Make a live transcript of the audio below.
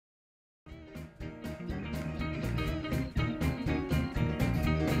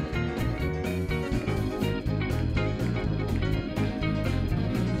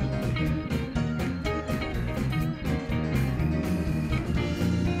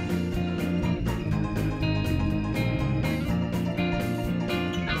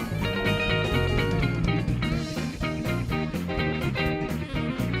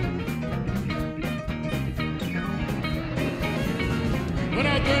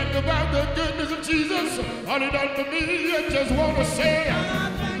think about the goodness of Jesus, all he done for me, I just want to say,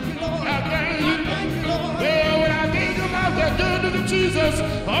 I thank you, Lord. I thank you, Lord. Well, when I think about the goodness of Jesus,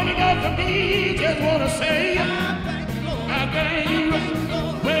 all he done for me, just want to say, I thank you, Lord. I thank you.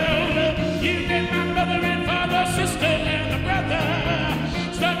 Well, you've been my mother and father, sister and a brother.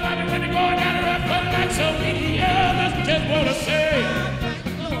 Stuck by me when you're going down the rough road like so many others. Just want to say,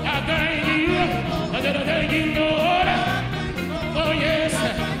 I thank you. I said I thank you, Lord. Oh, yes.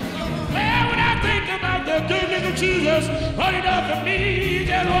 Well, when I think about the goodness of Jesus, all he done for me,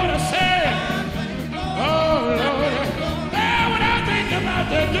 just want to say, oh, Lord. Well, when I think about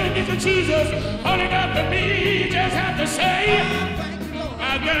the goodness of Jesus, all he done for me, just have to say,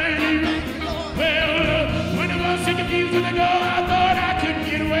 I thank you. Well, when I was sick and confused in the door, I thought I couldn't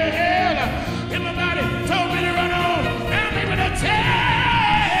get well. And my body told me to run on, I'm able to tell.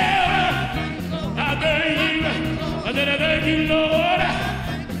 I thank you. I said I thank you, Lord.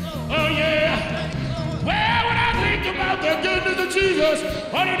 Oh, yeah. Well, when I think about the goodness of Jesus,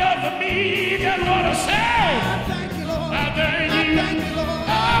 what he done for me, just want to say, I thank you.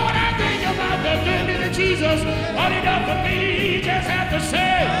 Oh, when I think about the goodness of Jesus, what he done for me, just have to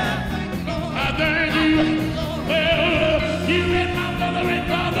say, I thank you. Well, you and my mother and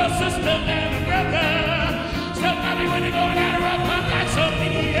father, sister and a brother, stuck by me when you're going out of rough road like so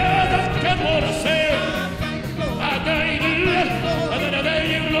many others. Just want to say, I thank you. I said I thank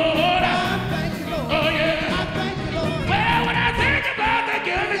you, Lord. Oh, yeah. Well, when I think about the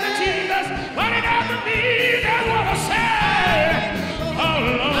goodness of Jesus, what he done for me, just want to say, oh,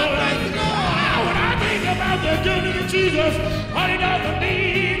 Lord. Oh, when I think about the goodness of Jesus, what he done for me,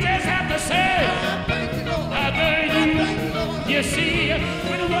 just have to say, I thank you. You see,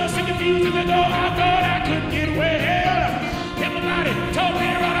 when I was so confused in the door, I thought I couldn't get well. Everybody told me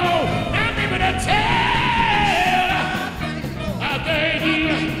to run home. I'm able to tell. I thank you.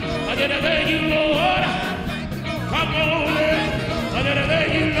 I said I thank you, Lord. Come on, I said I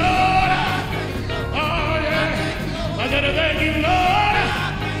thank you, Lord. Oh, yeah. I said I thank you, Lord.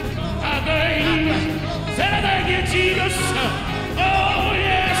 I thank you. Said I thank you, Jesus. Oh,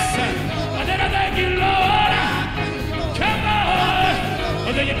 yes. I said I thank you, Lord. Come on. I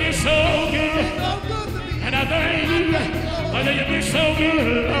said you've been so good. And I thank you. I said you've been so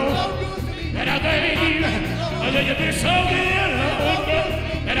good, Lord. And I thank you. I said you've been so good, Lord.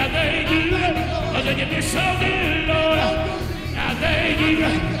 And I thank you. I said you've been so good, Lord. I thank you.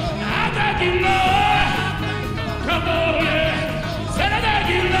 I thank you, Lord. Come on, yeah. Said I thank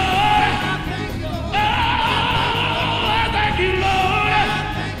you, Lord. Oh, I thank you, Lord.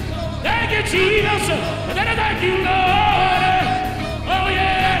 Thank you, Jesus. I said I thank you, Lord. Oh,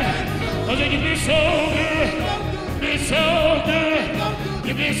 yeah. I said you've been so good. Been so good.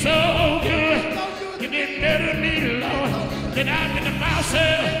 You've been so good. You've been better than me, Lord. That I've been to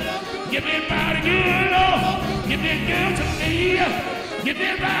myself. You've been mighty good, Lord. You've been good to me. You've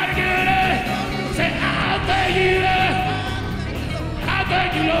been mighty good. Say, I thank you. I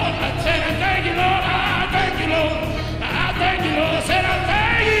thank you, Lord. I said, I thank you, Lord. I thank you, Lord. I thank you, Lord. I said, I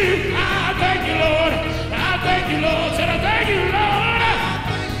thank you. I thank you, Lord. I thank you, Lord. Said, I thank you, Lord.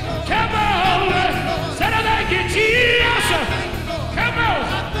 Come on. Said, I thank you, Jesus. Come on.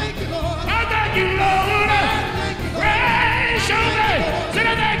 I thank you, Lord. Praise your name. Said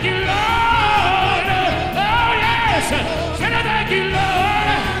I thank you, Lord. Oh, yes. Said I thank you, Lord.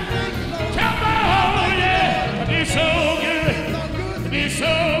 Come on, yeah. You've been so good. You've been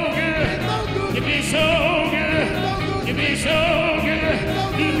so good. You've been so good. You've been so good.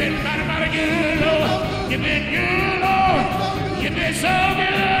 You've been mighty, mighty good, Lord. You've been good, Lord. You've been so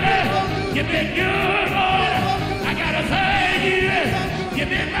good. You've been good, Lord. I gotta thank you. You've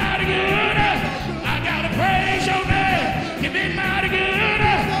been mighty good. I gotta praise your name. You've been mighty good.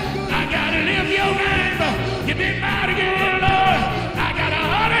 I gotta lift your name. You've been mighty good, Lord. I gotta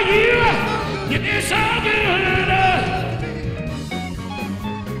honor you. You've been so good.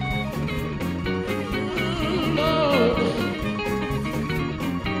 Lord.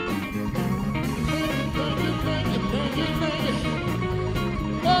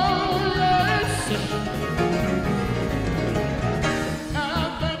 Oh, yes.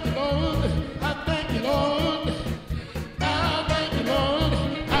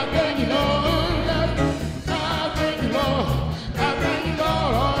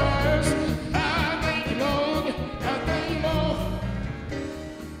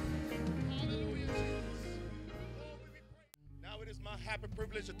 Happy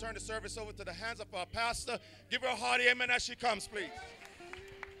privilege to turn the service over to the hands of our pastor. Give her a hearty amen as she comes, please.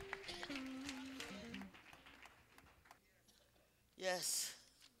 Yes.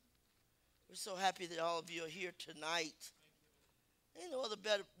 We're so happy that all of you are here tonight. Ain't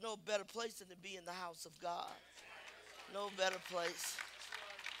no better place than to be in the house of God. No better place.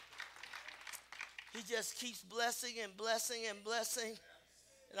 He just keeps blessing and blessing and blessing.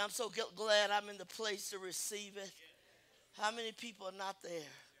 And I'm so glad I'm in the place to receive it. How many people are not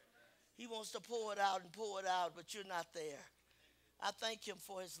there? He wants to pour it out and pour it out, but you're not there. I thank him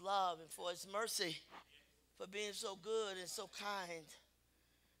for his love and for his mercy, for being so good and so kind,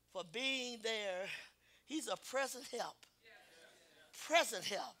 for being there. He's a present help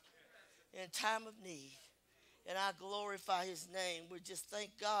in time of need. And I glorify his name. We just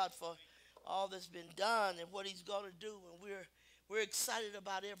thank God for all that's been done and what he's going to do. And we're excited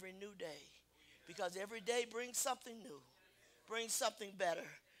about every new day, because every day brings something new, brings something better.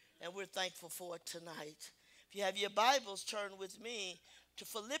 And we're thankful for it tonight. If you have your Bibles, turn with me to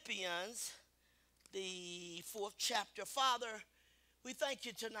Philippians, the 4th chapter. Father, we thank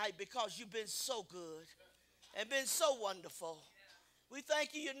you tonight because you've been so good and been so wonderful. We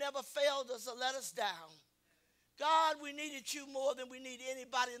thank you never failed us or let us down. God, we needed you more than we need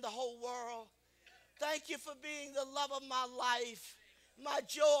anybody in the whole world. Thank you for being the love of my life, my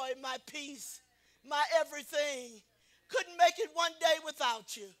joy, my peace, my everything. Couldn't make it one day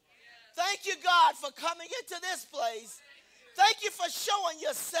without you. Thank you, God, for coming into this place. Thank you for showing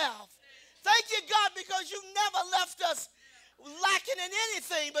yourself. Thank you, God, because you never left us lacking in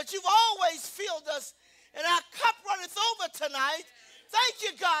anything, but you've always filled us, and our cup runneth over tonight. Thank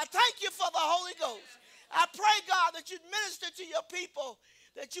you, God. Thank you for the Holy Ghost. I pray, God, that you'd minister to your people,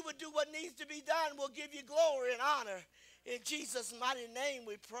 that you would do what needs to be done. We'll give you glory and honor. In Jesus' mighty name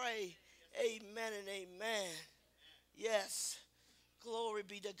we pray. Amen and amen. Yes. Glory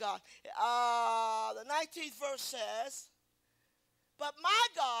be to God. The 19th verse says, but my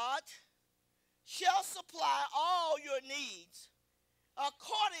God shall supply all your needs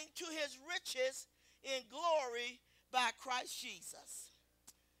according to his riches in glory by Christ Jesus.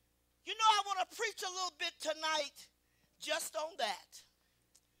 You know, I want to preach a little bit tonight just on that.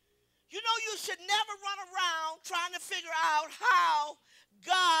 You know, you should never run around trying to figure out how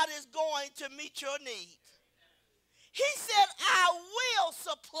God is going to meet your need. He said, I will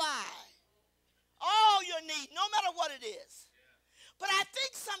supply all your need, no matter what it is. But I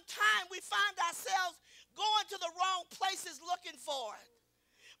think sometimes we find ourselves going to the wrong places looking for it.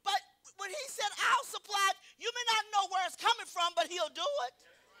 But when he said, I'll supply it, you may not know where it's coming from, but he'll do it.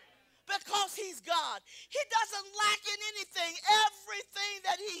 Because he's God. He doesn't lack in anything. Everything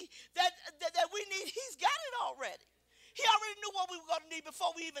that we need, he's got it already. He already knew what we were going to need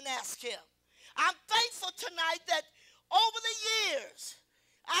before we even asked him. I'm thankful tonight that over the years,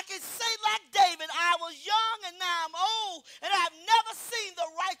 I can say like David, I was young and now I'm old, and I've never seen the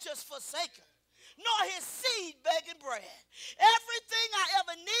righteous forsaken, nor his seed begging bread. Everything I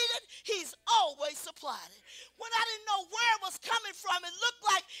ever needed, he's always supplied it. When I didn't know where it was coming from, it looked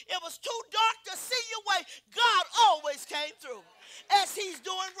like it was too dark to see your way, God always came through, as he's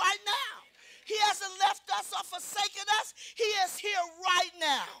doing right now. He hasn't left us or forsaken us. He is here right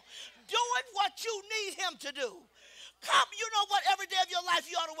now, doing what you need him to do. Come, you know what, every day of your life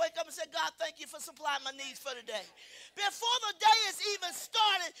you ought to wake up and say, God, thank you for supplying my needs for today. Before the day is even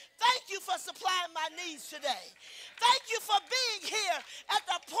started, thank you for supplying my needs today. Thank you for being here at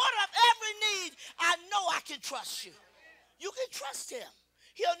the point of every need. I know I can trust you. You can trust him.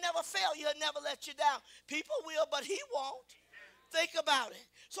 He'll never fail you. He'll never let you down. People will, but he won't. Think about it.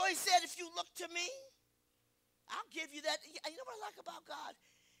 So he said, if you look to me, I'll give you that. You know what I like about God?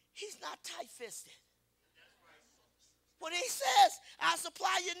 He's not tight-fisted. When he says, I'll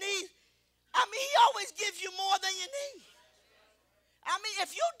supply your needs, I mean, he always gives you more than you need. I mean,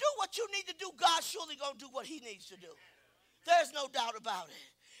 if you do what you need to do, God's surely going to do what he needs to do. There's no doubt about it.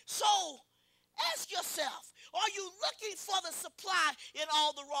 So ask yourself, are you looking for the supply in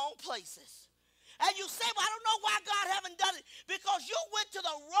all the wrong places? And you say, well, I don't know why God haven't done it. Because you went to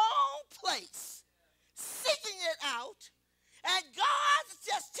the wrong place, seeking it out. And God's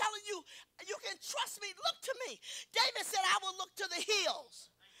just telling you, you can trust me. Look to me. David said, I will look to the hills,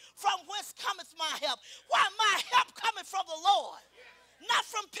 from whence cometh my help. Why? My help cometh from the Lord. Not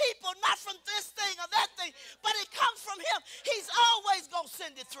from people, not from this thing or that thing, but it comes from him. He's always going to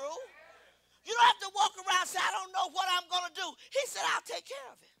send it through. You don't have to walk around and say, I don't know what I'm going to do. He said, I'll take care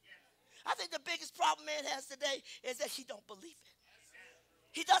of it. I think the biggest problem man has today is that he don't believe it.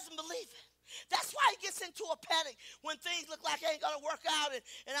 He doesn't believe it. That's why he gets into a panic when things look like they ain't going to work out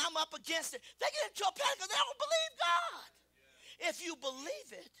and I'm up against it. They get into a panic because they don't believe God. If you believe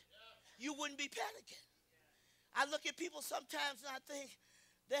it, you wouldn't be panicking. I look at people sometimes and I think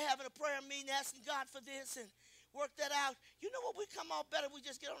they're having a prayer meeting asking God for this and work that out. You know what? We come out better. We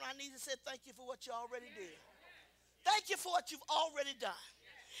just get on our knees and say, thank you for what you already did. Thank you for what you've already done.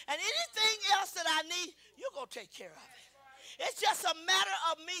 And anything else that I need, you're going to take care of it. It's just a matter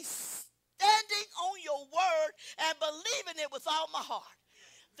of me standing on your word and believing it with all my heart.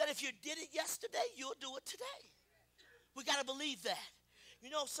 That if you did it yesterday, you'll do it today. We got to believe that. You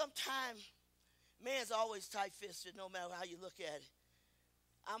know, sometimes man's always tight-fisted no matter how you look at it.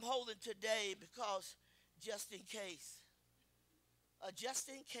 I'm holding today because just in case,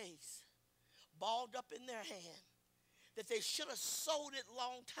 balled up in their hand, that they should have sold it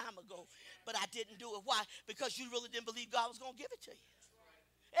long time ago, but I didn't do it. Why? Because you really didn't believe God was going to give it to you.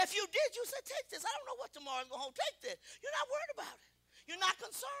 If you did, you said, take this. I don't know what tomorrow's going to hold. Take this. You're not worried about it. You're not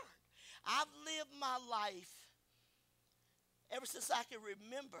concerned. I've lived my life ever since I can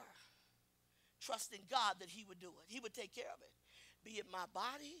remember trusting God that he would do it. He would take care of it. Be it my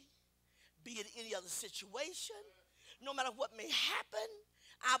body, be it any other situation, no matter what may happen,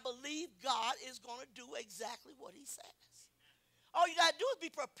 I believe God is going to do exactly what he says. All you got to do is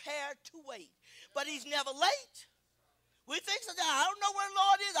be prepared to wait. But he's never late. We think so. I don't know where the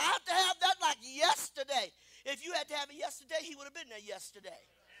Lord is. I have to have that like yesterday. If you had to have it yesterday, he would have been there yesterday.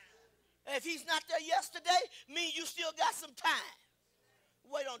 If he's not there yesterday, means you still got some time.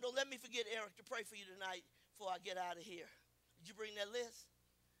 Wait on, don't let me forget, Eric, to pray for you tonight before I get out of here. Did you bring that list?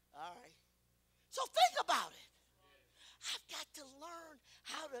 All right. So think about it. I've got to learn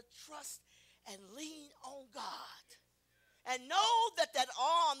how to trust and lean on God. And know that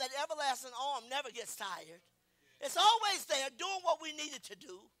arm, that everlasting arm, never gets tired. It's always there doing what we needed to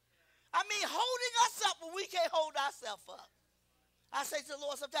do. I mean, holding us up when we can't hold ourselves up. I say to the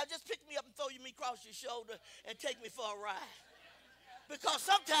Lord sometimes, just pick me up and throw me across your shoulder and take me for a ride. Because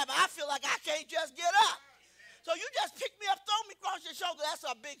sometimes I feel like I can't just get up. So you just pick me up, throw me across your shoulder. That's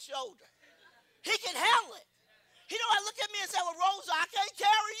a big shoulder. He can handle it. He don't have to look at me and say, well, Rosa, I can't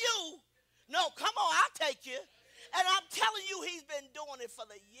carry you. No, come on, I'll take you. And I'm telling you, he's been doing it for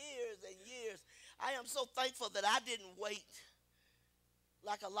the years and years. I am so thankful that I didn't wait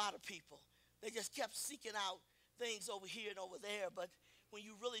like a lot of people. They just kept seeking out things over here and over there. But when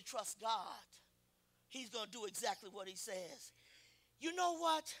you really trust God, he's going to do exactly what he says. You know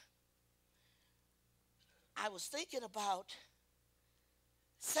what? I was thinking about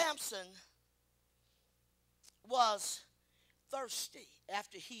Samson was thirsty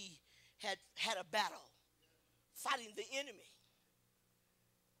after he had a battle fighting the enemy.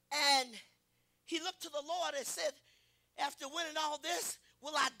 And he looked to the Lord and said, after winning all this,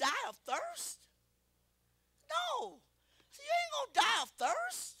 will I die of thirst? No. So you ain't going to die of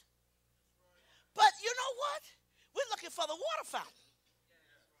thirst. But you know what? We're looking for the water fountain.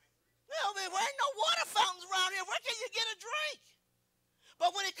 Well, there ain't no water fountains around here. Where can you get a drink?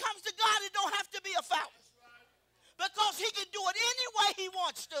 But when it comes to God, it don't have to be a fountain. Because he can do it any way he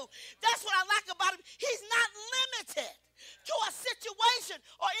wants to. That's what I like about him. He's not limited to a situation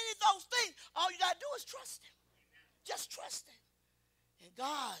or any of those things. All you got to do is trust him. Just trust him. And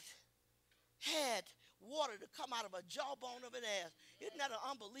God had water to come out of a jawbone of an ass. Isn't that an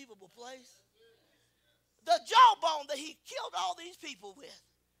unbelievable place? The jawbone that he killed all these people with.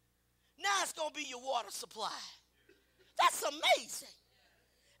 Now it's going to be your water supply. That's amazing.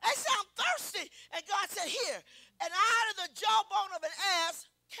 I said, I'm thirsty. And God said, here. And out of the jawbone of an ass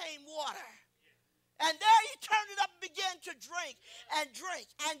came water. And there he turned it up and began to drink and drink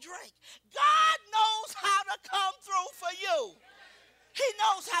and drink. God knows how to come through for you. He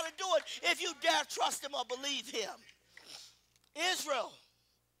knows how to do it if you dare trust him or believe him. Israel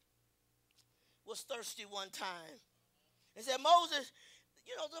was thirsty one time. And said, Moses,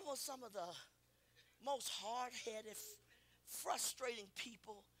 you know, them were some of the most hard-headed, frustrating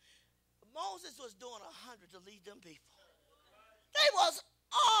people. Moses was doing 100 to lead them people. They was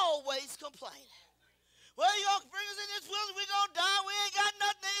always complaining. Well, you gonna bring us in this wilderness, we're going to die, we ain't got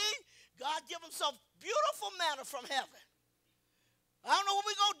nothing to eat. God give them some beautiful manna from heaven. I don't know what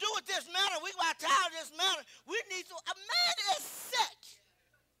we're going to do with this manna. We got tired of this manna. We need to, a man is sick.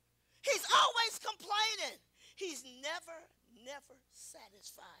 He's always complaining. He's never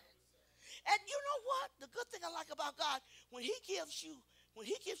satisfied. And you know what? The good thing I like about God, when he gives you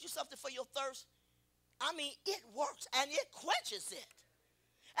something for your thirst, I mean, it works and it quenches it.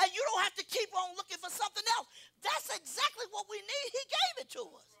 And you don't have to keep on looking for something else. That's exactly what we need. He gave it to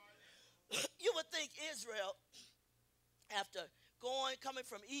us. You would think Israel, after coming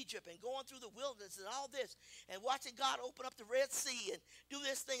from Egypt and going through the wilderness and all this, and watching God open up the Red Sea and do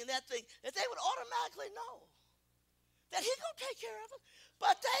this thing and that thing, that they would automatically know that he's going to take care of it.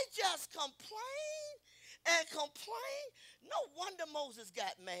 But they just complain and complain. No wonder Moses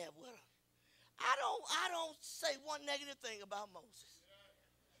got mad with them. I don't say one negative thing about Moses.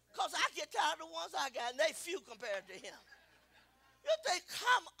 Because I get tired of the ones I got, and they few compared to him. You think,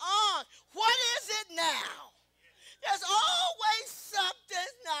 come on, what is it now? There's always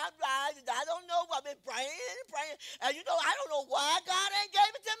something not right. I don't know. I've been praying and praying. And you know, I don't know why God ain't gave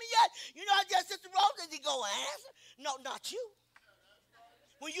it to me yet. You know, I just hit the road. Does he go answer? No, not you.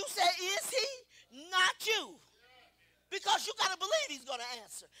 When you say, is he? Not you. Because you got to believe he's going to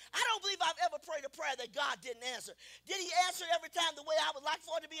answer. I don't believe I've ever prayed a prayer that God didn't answer. Did he answer every time the way I would like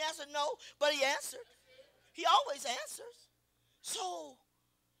for it to be answered? No, but he answered. He always answers. So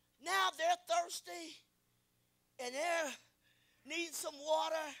now they're thirsty. And they're needing some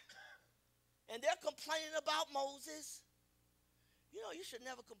water, and they're complaining about Moses. You know, you should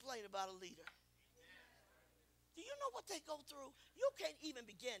never complain about a leader. Do you know what they go through? You can't even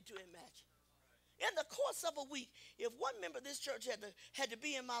begin to imagine. In the course of a week, if one member of this church had to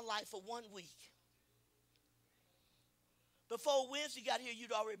be in my life for 1 week, before Wednesday got here, you'd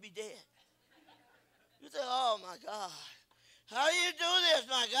already be dead. You say, oh, my God. How do you do this,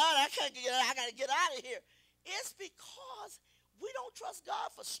 my God? I got to get out of here. It's because we don't trust God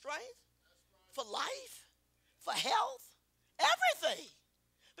for strength, for life, for health, everything.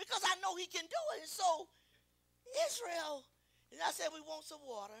 Because I know he can do it. And so Israel, and I said we want some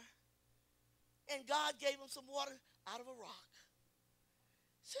water. And God gave them some water out of a rock.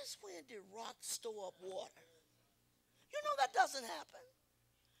 Since when did rocks store up water? You know that doesn't happen.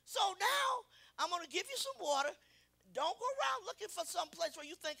 So now I'm going to give you some water. Don't go around looking for some place where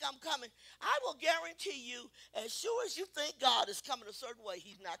you think I'm coming. I will guarantee you, as sure as you think God is coming a certain way,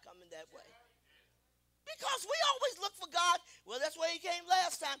 he's not coming that way. Because we always look for God. Well, that's where he came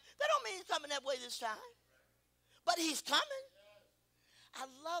last time. That don't mean he's coming that way this time. But he's coming. I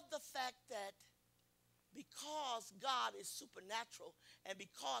love the fact that because God is supernatural and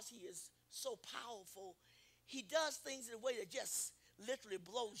because he is so powerful, he does things in a way that just literally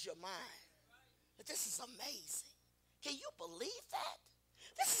blows your mind. But this is amazing. Can you believe that?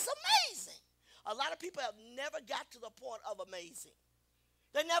 This is amazing. A lot of people have never got to the point of amazing.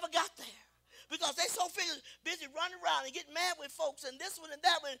 They never got there. Because they so busy running around and getting mad with folks and this one and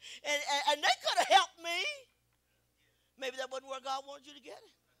that one. And they could have helped me. Maybe that wasn't where God wanted you to get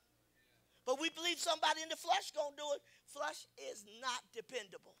it. But we believe somebody in the flesh going to do it. Flesh is not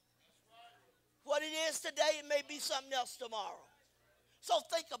dependable. What it is today, it may be something else tomorrow. So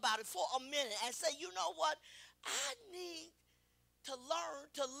think about it for a minute and say, you know what? I need to learn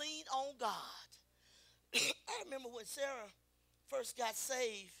to lean on God. I remember when Sarah first got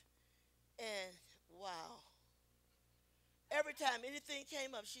saved, and wow. Every time anything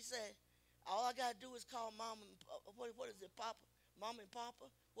came up, she said, all I got to do is call Mom and what is it, Papa? Mom and Papa?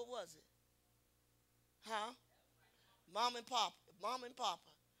 What was it? Huh? Mom and Papa. Mom and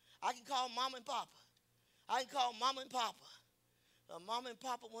Papa. I can call Mom and Papa. I can call Mom and Papa. Mom and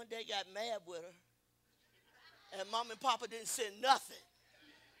Papa one day got mad with her. And Mom and Papa didn't send nothing.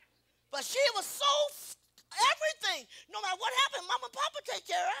 But she was so everything. No matter what happened, Mom and Papa take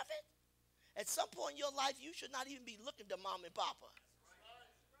care of it. At some point in your life, you should not even be looking to Mom and Papa.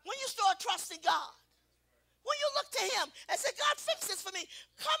 When you start trusting God, when you look to him and say, God, fix this for me,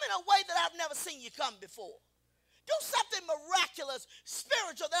 come in a way that I've never seen you come before. Do something miraculous,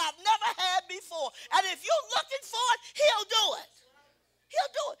 spiritual that I've never had before. And if you're looking for it, he'll do it.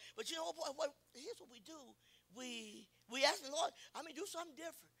 He'll do it. But you know what? Here's what we do. We ask the Lord, do something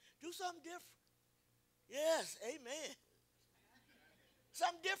different. Do something different. Yes, amen.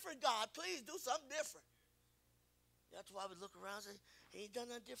 Something different, God. Please do something different. That's why we look around and say, he ain't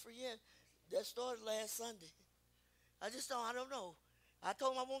done nothing different yet. That started last Sunday. I don't know. I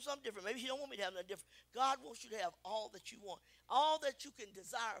told him I want something different. Maybe he don't want me to have nothing different. God wants you to have all that you want. All that you can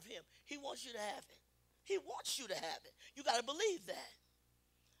desire of him. He wants you to have it. He wants you to have it. You got to believe that.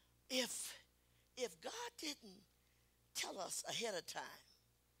 If God didn't tell us ahead of time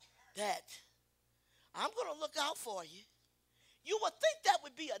that I'm going to look out for you, you would think that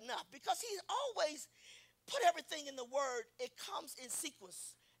would be enough because he's always put everything in the word. It comes in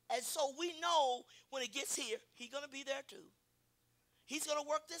sequence. And so we know when it gets here, he's going to be there too. He's going to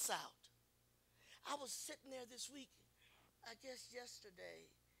work this out. I was sitting there this week, I guess yesterday,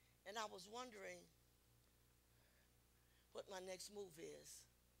 and I was wondering what my next move is.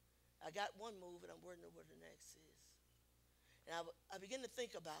 I got one move, and I'm wondering what the next is. And I begin to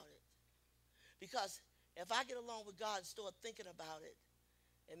think about it. Because if I get along with God and start thinking about it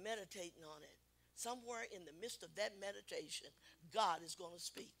and meditating on it, somewhere in the midst of that meditation, God is going to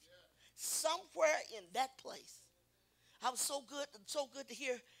speak. Somewhere in that place. I was so good to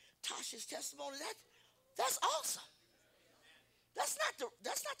hear Tasha's testimony. That's awesome. That's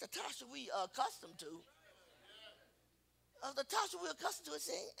not the Tasha we are accustomed to. Tasha, we're accustomed to it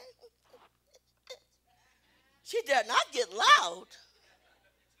saying, she dare not get loud.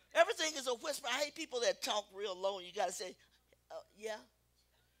 Everything is a whisper. I hate people that talk real low and you got to say, yeah.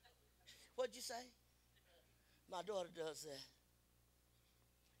 What'd you say? My daughter does that.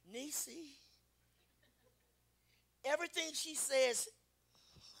 Niecy, everything she says,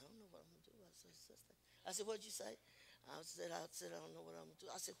 I don't know what I'm going to do. I said, what'd you say? I said, I don't know what I'm going to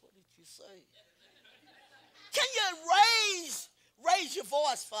do. I said, what did you say? Can you raise your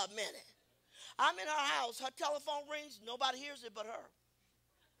voice for a minute? I'm in her house. Her telephone rings. Nobody hears it but her.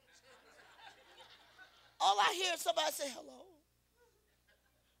 All I hear is somebody say, hello.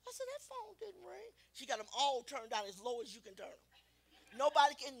 I said, that phone didn't ring. She got them all turned down as low as you can turn them.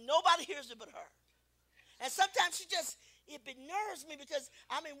 Nobody hears it but her. And sometimes it nerves me because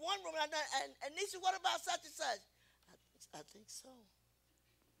I'm in one room and Nisha, what about such and such? I think so.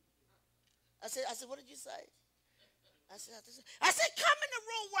 I said, what did you say? I said, come in the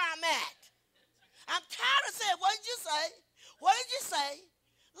room where I'm at. I'm tired of saying, what did you say? What did you say?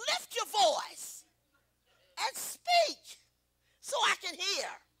 Lift your voice and speak so I can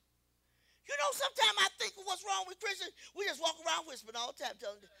hear. You know, sometimes I think what's wrong with Christians, we just walk around whispering all the time,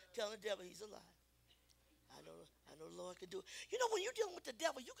 telling the devil he's a lie. I know the Lord can do it. You know, when you're dealing with the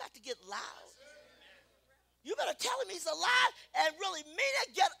devil, you got to get loud. You better tell him he's a lie and really mean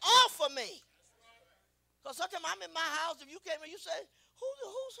it. Get off of me. Because sometimes I'm in my house, if you came in, you say, who's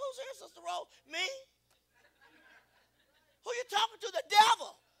here, Sister Rose? Me? Who you talking to? The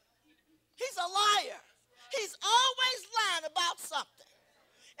devil. He's a liar. He's always lying about something.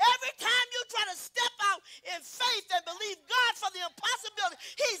 Every time you try to step out in faith and believe God for the impossibility,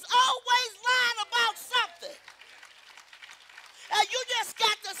 he's always lying about something. And you just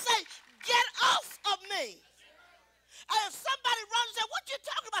got to say, get off of me. And if somebody runs and says, what you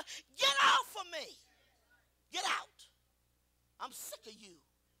talking about? Get off of me. Get out. I'm sick of you.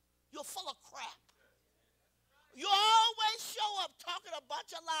 You're full of crap. You always show up talking a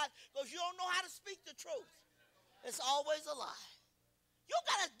bunch of lies because you don't know how to speak the truth. It's always a lie. You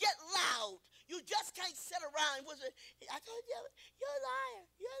got to get loud. You just can't sit around and whisper, I told you, you're a liar.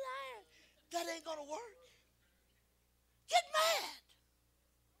 You're a liar. That ain't going to work. Get mad.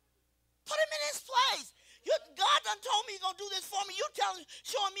 Put him in his place. God done told me he's going to do this for me. You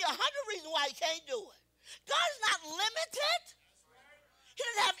showing me 100 reasons why he can't do it. God's not limited. He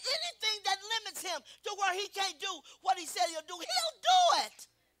doesn't have anything that limits him to where he can't do what he said he'll do. He'll do it.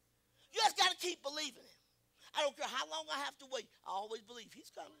 You just got to keep believing him. I don't care how long I have to wait. I always believe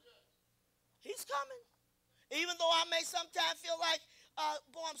he's coming. He's coming. Even though I may sometimes feel like,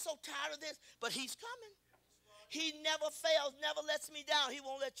 boy, I'm so tired of this, but he's coming. He never fails, never lets me down. He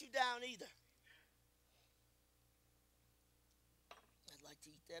won't let you down either. I'd like to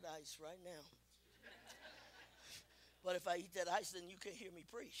eat that ice right now. But if I eat that ice, then you can't hear me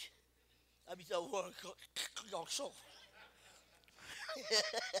preach. I'll be so so.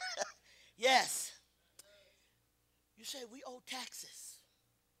 Yes. You say, we owe taxes.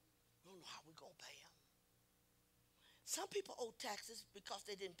 We don't know how we're going to pay them. Some people owe taxes because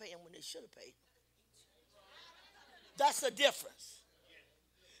they didn't pay them when they should have paid them. That's the difference.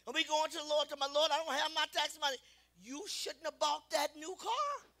 And we go into the Lord, to my Lord, I don't have my tax money. You shouldn't have bought that new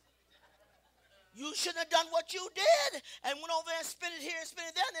car. You shouldn't have done what you did and went over there and spent it here and spent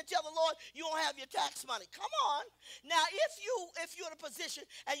it there and then tell the Lord you don't have your tax money. Come on. Now, if you're in a position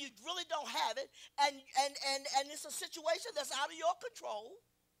and you really don't have it and it's a situation that's out of your control,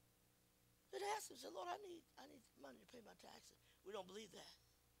 then ask him, say, Lord, I need money to pay my taxes. We don't believe that.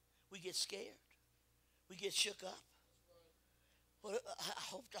 We get scared. We get shook up. Well,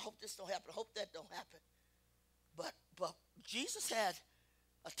 I hope this don't happen. I hope that don't happen. But Jesus had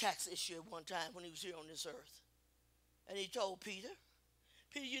a tax issue at one time when he was here on this earth. And he told Peter,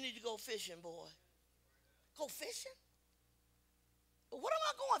 you need to go fishing, boy. Go fishing? But what am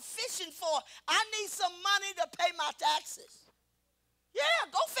I going fishing for? I need some money to pay my taxes. Yeah,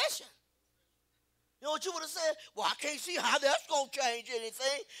 go fishing. You know what you would have said? Well, I can't see how that's going to change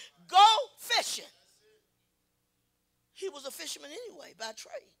anything. Go fishing. He was a fisherman anyway, by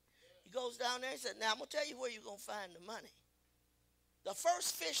trade. He goes down there and said, now I'm going to tell you where you're going to find the money. The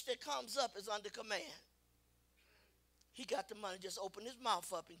first fish that comes up is under command. He got the money, just open his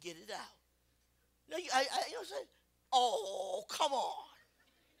mouth up and get it out. Now, you know what I'm saying? Oh, come on.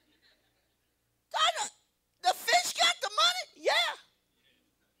 The fish got the money? Yeah.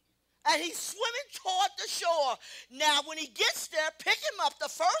 And he's swimming toward the shore. Now, when he gets there, pick him up, the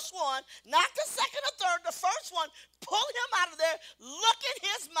first one, not the second or third, the first one, pull him out of there, look in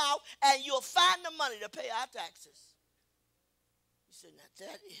his mouth, and you'll find the money to pay our taxes. He said, now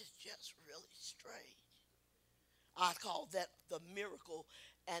that is just really strange. I call that the miracle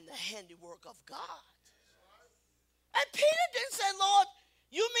and the handiwork of God. And Peter didn't say, Lord,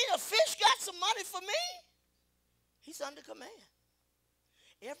 you mean a fish got some money for me? He's under command.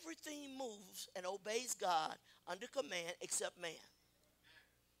 Everything moves and obeys God under command except man.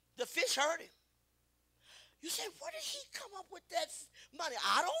 The fish heard him. You say, where did he come up with that money?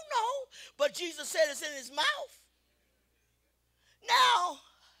 I don't know, but Jesus said it's in his mouth. Now,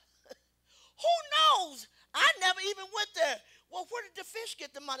 who knows? I never even went there. Well, where did the fish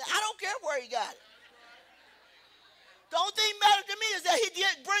get the money? I don't care where he got it. The only thing that matters to me is that he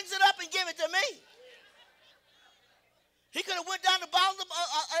brings it up and give it to me. He could have went down in the bottom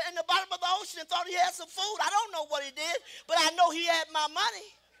of the ocean and thought he had some food. I don't know what he did, but I know he had my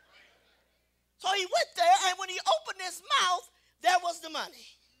money. So he went there, and when he opened his mouth, there was the money.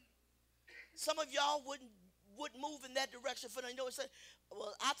 Some of y'all wouldn't move in that direction for them. You know what I'm saying?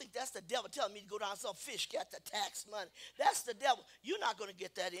 Well, I think that's the devil telling me to go down some fish, get the tax money. That's the devil. You're not going to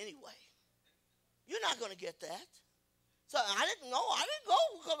get that anyway. You're not going to get that. So I didn't know. I didn't go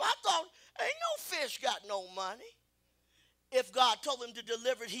because I thought ain't no fish got no money. If God told him to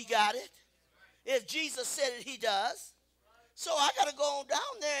deliver it, he got it. If Jesus said it, he does. So I got to go on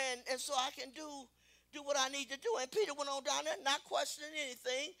down there and so I can do what I need to do. And Peter went on down there not questioning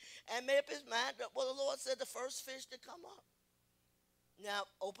anything and made up his mind that, well, the Lord said the first fish to come up. Now,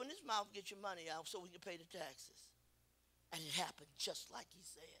 open his mouth and get your money out so we can pay the taxes. And it happened just like he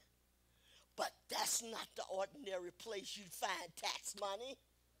said. But that's not the ordinary place you'd find tax money.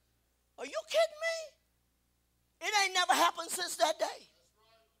 Are you kidding me? It ain't never happened since that day.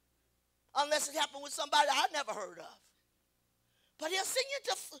 Unless it happened with somebody I never heard of. But he'll send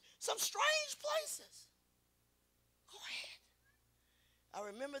you to some strange places. Go ahead. I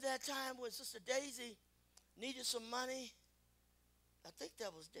remember that time when Sister Daisy needed some money. I think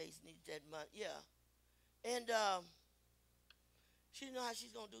that was Daisy needed that money. Yeah. And she didn't know how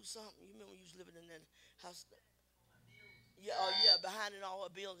she's going to do something. You remember when you was living in that house? Yeah, behind in all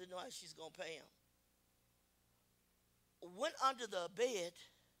her bills, didn't know how she's going to pay them. Went under the bed,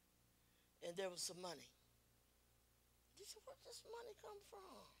 and there was some money. She said, where'd this money come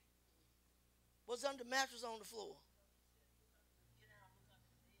from? Was under the mattress on the floor.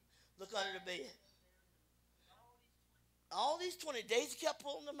 Look under the bed. All these 20 days, he kept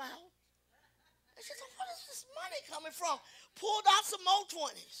pulling them out. And she said, where is this money coming from? Pulled out some more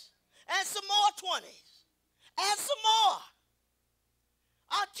 20s, and some more 20s, and some more.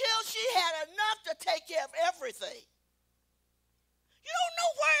 Until she had enough to take care of everything. You don't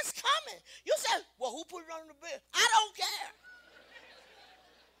know where it's coming. You say, well, who put it under the bed? I don't care.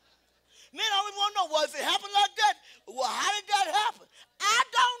 Men always want to know, well, if it happened like that, well, how did that happen? I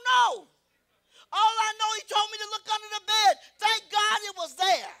don't know. All I know, he told me to look under the bed. Thank God it was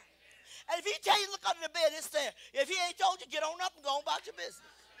there. And if he tell you to look under the bed, it's there. If he ain't told you, get on up and go on about your business.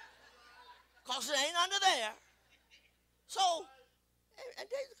 Because it ain't under there. So, and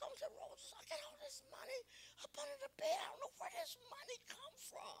Daisy comes and said, Rose, I got all this money up under the bed. I don't know where this money come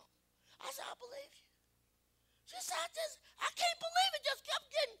from. I said, I believe you. She said, I can't believe it. Just kept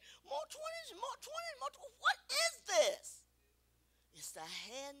getting more 20s and more 20s, more 20s. What is this? It's the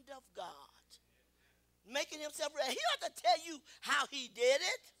hand of God making himself ready. He don't have to tell you how he did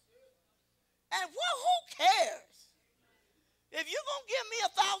it. And who cares? If you're going to give me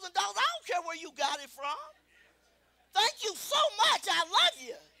 $1,000, I don't care where you got it from. Thank you so much. I love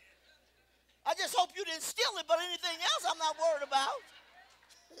you. I just hope you didn't steal it, but anything else I'm not worried about.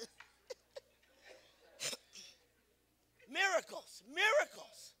 Miracles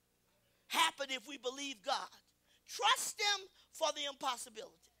happen if we believe God. Trust him for the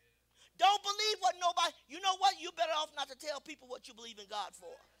impossibility. Don't believe what nobody, you know what? You're better off not to tell people what you believe in God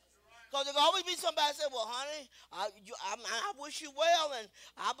for. Because there will always be somebody say, well, honey, I wish you well, and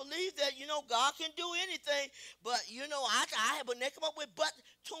I believe that, God can do anything, but, when they come up with but,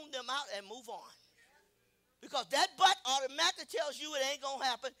 tune them out and move on. Because that but automatically tells you it ain't going to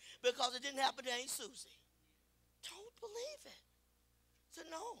happen because it didn't happen to Aunt Susie. Don't believe it. So,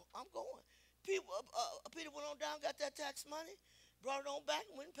 no, I'm going. Peter went on down, got that tax money, brought it on back,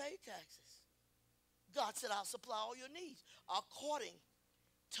 and went and paid taxes. God said, I'll supply all your needs according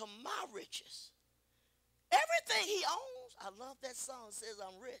to my riches. Everything he owns. I love that song. It says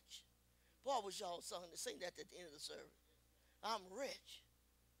I'm rich. Boy, I wish y'all sing that at the end of the service. I'm rich.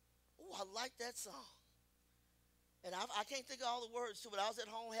 Oh, I like that song. And I can't think of all the words to it. I was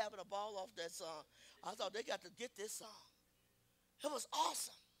at home having a ball off that song. I thought they got to get this song. It was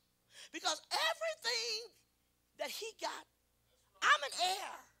awesome. Because everything that he got, I'm an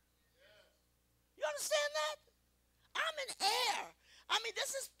heir. You understand that? I'm an heir. I mean,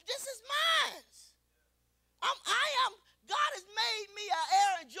 this is mine. God has made me an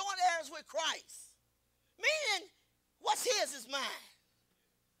heir and joint heirs with Christ. Meaning, what's his is mine.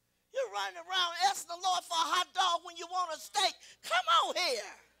 You're running around asking the Lord for a hot dog when you want a steak. Come on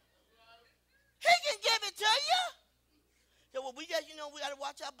here. He can give it to you. So, well, we got to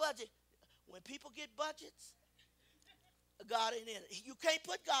watch our budget. When people get budgets, God ain't in it. You can't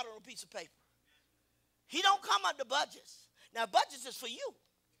put God on a piece of paper. He don't come under budgets. Now, budgets is for you.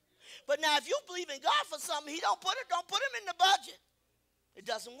 But now, if you believe in God for something, don't put him in the budget. It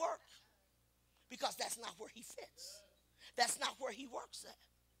doesn't work. Because that's not where he fits. That's not where he works at.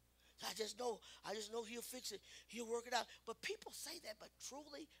 I just know he'll fix it. He'll work it out. But people say that, but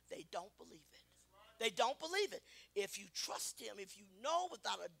truly, they don't believe it. They don't believe it. If you trust him, if you know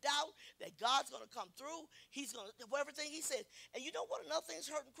without a doubt that God's going to come through, he's going to do everything he said. And you know what another thing is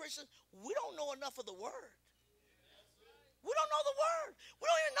hurting Christians? We don't know enough of the word. We don't know the word. We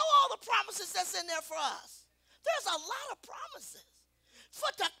don't even know all the promises that's in there for us. There's a lot of promises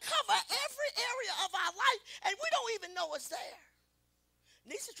to cover every area of our life, and we don't even know it's there.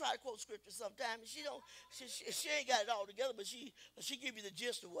 Nisa try to quote scripture sometimes, and she ain't got it all together, but she give you the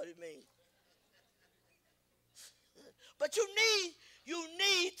gist of what it means. But you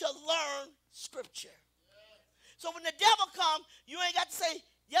need to learn scripture. So when the devil comes, you ain't got to say,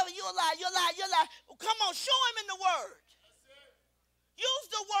 yeah, you're a lie, you're a lie, you're a lie. Well, come on, show him in the word. Use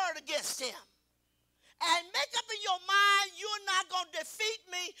the word against him. And make up in your mind, you're not going to defeat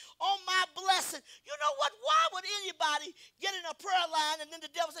me on my blessing. You know what? Why would anybody get in a prayer line and then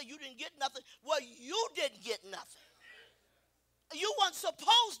the devil say, you didn't get nothing? Well, you didn't get nothing. You weren't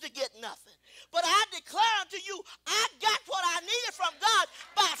supposed to get nothing. But I declare unto you, I got what I needed from God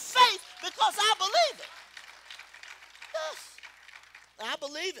by faith because I believe it. Yes. I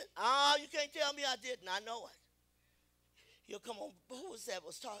believe it. You can't tell me I didn't. I know it. Come on, who was that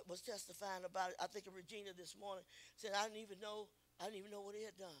was testifying about it? I think of Regina this morning. Said, I didn't even know what he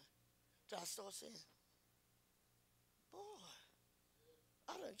had done. So I started saying, boy,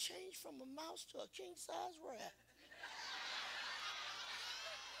 I done changed from a mouse to a king-size rat.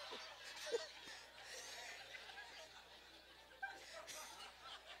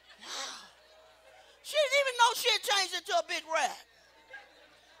 Wow. She didn't even know she had changed into a big rat.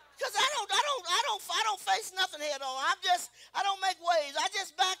 Because I don't face nothing head on. I don't make waves. I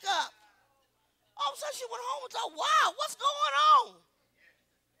just back up. All of a sudden she went home and thought, wow, what's going on?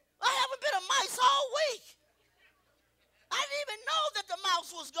 I haven't been a mice all week. I didn't even know that the mouse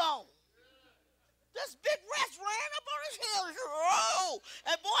was gone. This big rat ran up on his hill. Oh,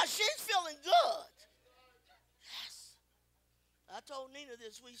 and boy, she's feeling good. Yes. I told Nina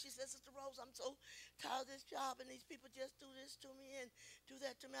this week, she said, Sister Rose, I'm so tired of this job, and these people just do this to me and do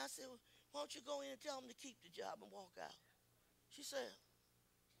that to me. I said, well, why don't you go in and tell them to keep the job and walk out? She said,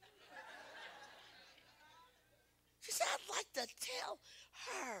 I'd like to tell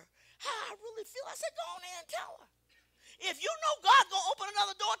her how I really feel. I said, go on in and tell her. If you know God's going to open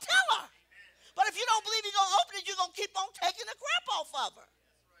another door, tell her. But if you don't believe he's going to open it, you're going to keep on taking the crap off of her.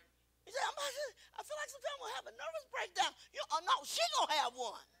 He said, I feel like sometimes we'll have a nervous breakdown. No, she going to have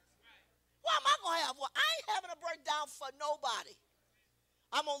one. Why am I going to have one? I ain't having a breakdown for nobody.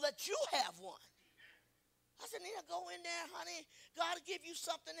 I'm going to let you have one. I said, Nina, go in there, honey. God will give you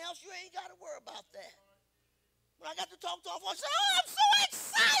something else. You ain't got to worry about that. When I got to talk to her, she said, oh, I'm so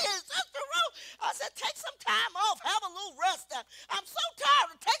excited, Sister Rose. I said, take some time off. Have a little rest now. I'm so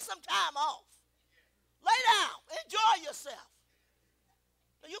tired to take some time off. Lay down. Enjoy yourself.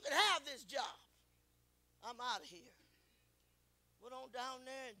 You can have this job. I'm out of here. Went on down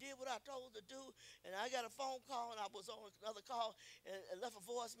there and did what I told her to do. And I got a phone call, and I was on another call and left a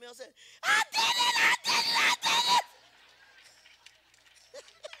voicemail saying, I did it, I did it, I did it.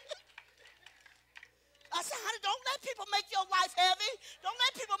 I said, honey, don't let people make your life heavy. Don't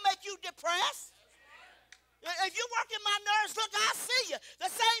let people make you depressed. If you work in my nerves, look, I see you. The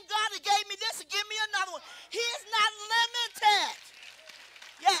same God that gave me this will give me another one. He is not limited.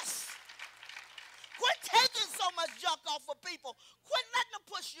 Yes. Quit taking so much junk off of people. Quit letting them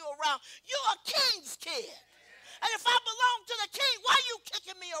push you around. You're a king's kid. And if I belong to the king, why are you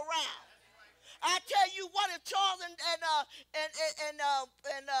kicking me around? I tell you what, if Charles and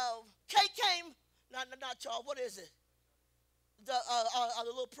Kate came, not Charles, what is it? The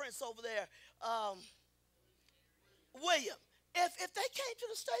little prince over there, William. If they came to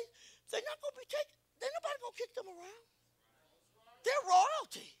the States, they're not going to be taken. They're nobody going to kick them around. They're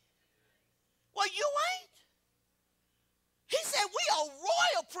royalty. Well, you ain't. He said we are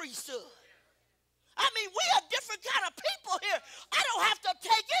royal priesthood. I mean, we are different kind of people here. I don't have to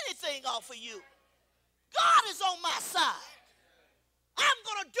take anything off of you. God is on my side. I'm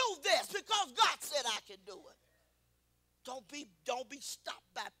going to going to do this because God said I can do it. Don't be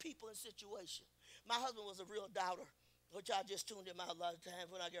stopped by people and situations. My husband was a real doubter, which I just tuned him out a lot of times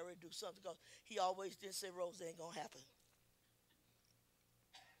when I got ready to do something because he always did say, Rose, it ain't going to happen.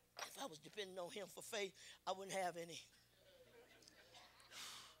 If I was depending on him for faith, I wouldn't have any.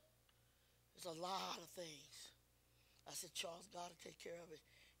 There's a lot of things. I said, Charles, God will take care of it.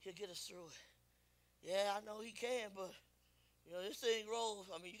 He'll get us through it. Yeah, I know he can, but, you know, this thing rolls.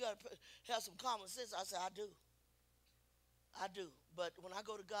 I mean, you got to have some common sense. I said, I do. But when I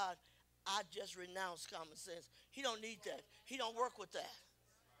go to God, I just renounce common sense. He don't need that. He don't work with that.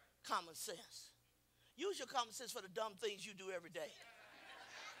 Common sense. Use your common sense for the dumb things you do every day.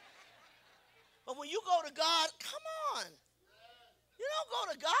 But when you go to God, come on. You don't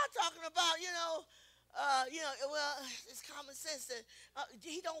go to God talking about, well, it's common sense. That,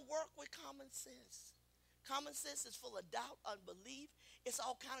 he don't work with common sense. Common sense is full of doubt, unbelief. It's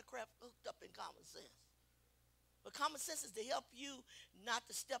all kind of crap hooked up in common sense. But common sense is to help you not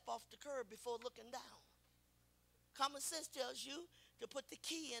to step off the curb before looking down. Common sense tells you to put the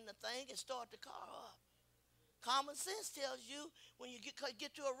key in the thing and start the car up. Common sense tells you when you get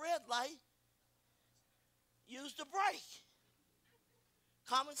to a red light, use the brake.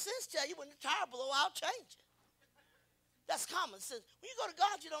 Common sense tells you when the tire blow out, change it. That's common sense. When you go to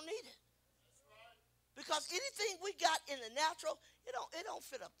God, you don't need it. Because anything we got in the natural, it don't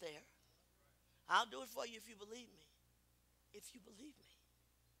fit up there. I'll do it for you if you believe me. If you believe me.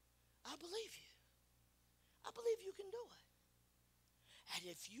 I believe you. I believe you can do it. And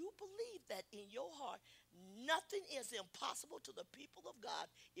if you believe that in your heart, nothing is impossible to the people of God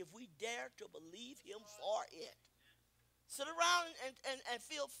if we dare to believe him for it. Sit around and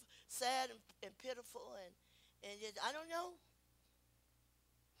feel sad and pitiful and yet, I don't know.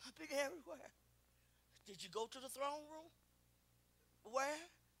 I've been everywhere. Did you go to the throne room? Where?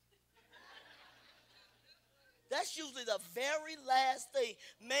 That's usually the very last thing.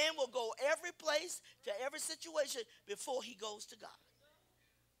 Man will go every place to every situation before he goes to God.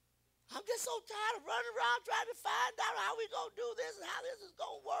 I'm just so tired of running around trying to find out how we going to do this and how this is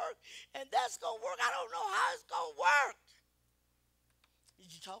going to work and that's going to work. I don't know how it's going to work.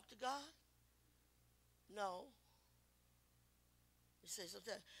 Did you talk to God? No. You say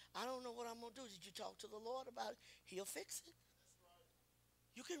sometimes, I don't know what I'm going to do. Did you talk to the Lord about it? He'll fix it.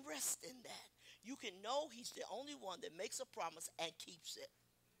 You can rest in that. You can know he's the only one that makes a promise and keeps it.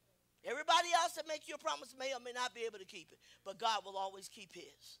 Everybody else that makes you a promise may or may not be able to keep it, but God will always keep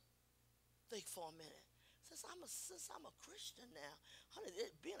his. Think for a minute. Since I'm a Christian now, honey,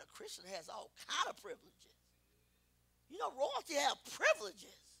 being a Christian has all kind of privileges. You know, royalty have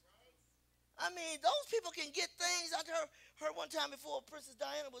privileges. I mean, those people can get things. I heard one time before Princess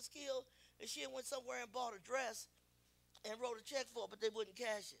Diana was killed, and she went somewhere and bought a dress and wrote a check for it, but they wouldn't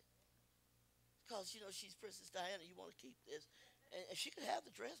cash it. Because, you know, she's Princess Diana, you want to keep this. And she could have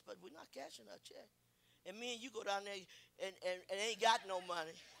the dress, but we're not cashing her check. And me and you go down there and ain't got no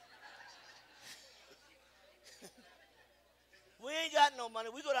money. We ain't got no money.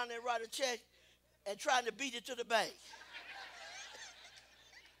 We go down there and write a check and trying to beat it to the bank.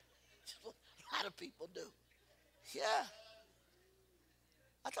 A lot of people do. Yeah.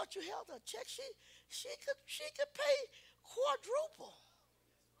 I thought you held a check. She could pay quadruple.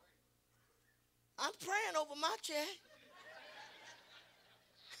 I'm praying over my check.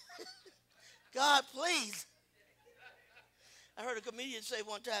 God, please. I heard a comedian say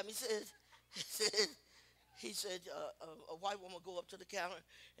one time, he said, a white woman go up to the counter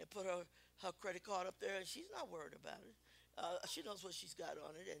and put her credit card up there, and she's not worried about it. She knows what she's got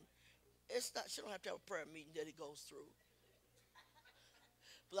on it, and she don't have to have a prayer meeting that it goes through.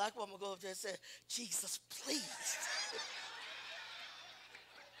 Black woman go up there and say, Jesus, please.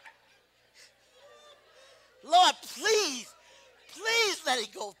 Lord, please let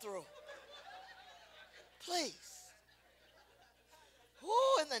it go through. Please.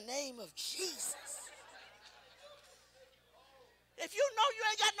 Oh, in the name of Jesus. If you know you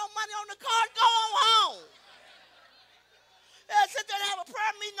ain't got no money on the card, go on home. Sit there and have a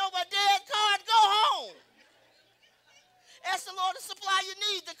prayer meeting over a dead card, go home. Ask the Lord to supply your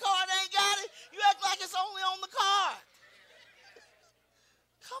needs. The card ain't got it. You act like it's only on the card.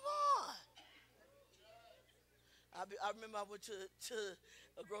 Come on. I remember I went to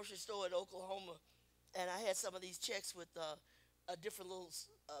a grocery store in Oklahoma, and I had some of these checks with different little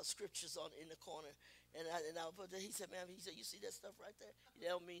scriptures on in the corner. And I put that. He said, "Man," he said, "You see that stuff right there? It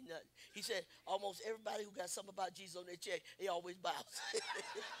don't mean nothing." He said, "Almost everybody who got something about Jesus on their check, they always bows."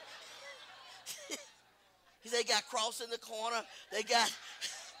 He said, "They got cross in the corner. They got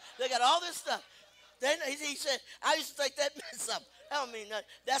all this stuff." Then he said, "I used to think that meant something." That don't mean nothing.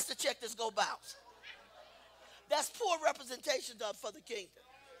 That's the check that's go bounce. That's poor representation done for the kingdom.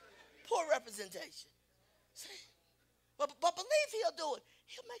 Poor representation. See? But believe he'll do it.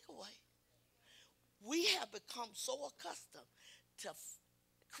 He'll make a way. We have become so accustomed to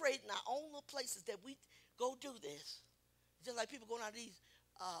creating our own little places that we go do this. Just like people going out these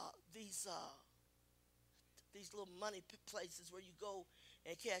little money places where you go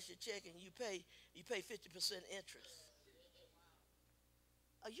and cash your check and you pay 50% interest.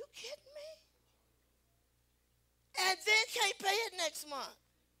 Are you kidding me? And then can't pay it next month.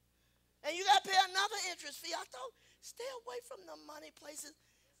 And you got to pay another interest fee. I thought, stay away from the money places.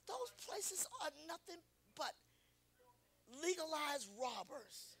 Those places are nothing but legalized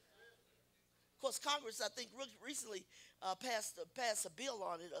robbers. Of course, Congress, I think, recently passed a bill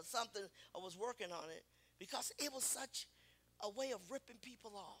on it or something, or was working on it, because it was such a way of ripping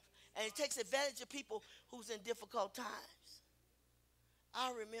people off. And it takes advantage of people who's in difficult times. I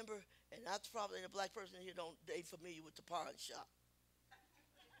remember, and that's probably the black person here ain't familiar with the pawn shop.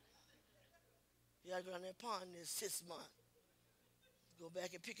 You gotta go down there and pawn this month. Go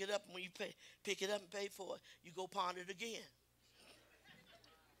back and pick it up, and when you pick it up and pay for it, you go pawn it again.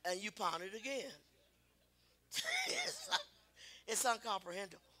 And you pawn it again. It's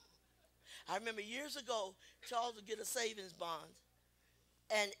incomprehensible. I remember years ago, Charles would get a savings bond,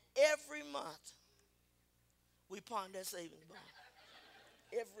 and every month we pawned that savings bond.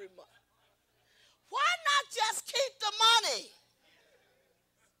 Every month. Why not just keep the money?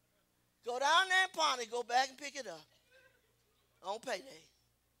 Go down there and pawn it, go back and pick it up on payday.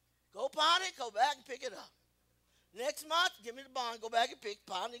 Go pawn it, go back and pick it up. Next month, give me the bond, go back and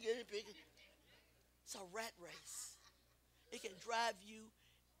pawn it, get it, pick it. It's a rat race. It can drive you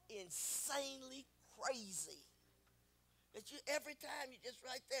insanely crazy. That you every time you're just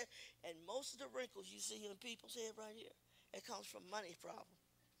right there, and most of the wrinkles you see in people's head right here, it comes from money problem.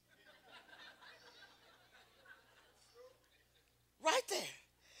 Right there.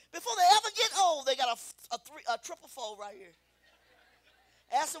 Before they ever get old, they got a triple fold right here.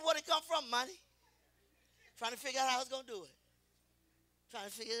 Ask them where it come from, money. Trying to figure out how it's going to do it. Trying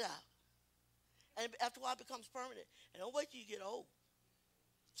to figure it out. And after a while, it becomes permanent. And don't wait till you get old.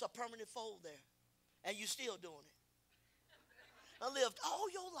 It's a permanent fold there. And you're still doing it. I lived all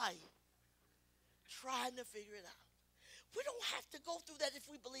your life trying to figure it out. We don't have to go through that if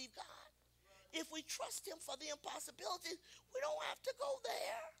we believe God. If we trust him for the impossibilities, we don't have to go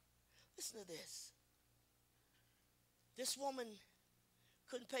there. Listen to this. This woman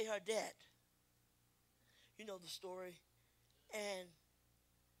couldn't pay her debt. You know the story. And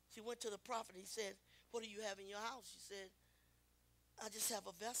she went to the prophet. He said, what do you have in your house? She said, I just have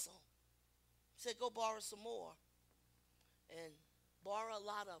a vessel. He said, go borrow some more. And borrow a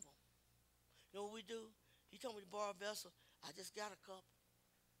lot of them. You know what we do? He told me to borrow a vessel. I just got a couple.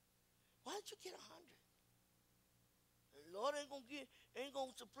 Why don't you get 100? The Lord ain't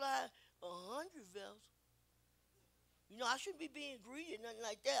gonna supply 100 vessels. You know, I shouldn't be being greedy or nothing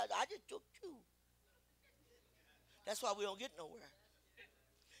like that. I just took 2. That's why we don't get nowhere.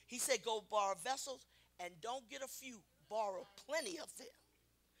 He said, go borrow vessels and don't get a few. Borrow plenty of them.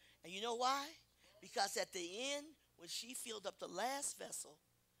 And you know why? Because at the end, when she filled up the last vessel,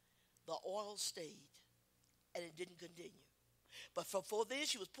 the oil stayed and it didn't continue. But for then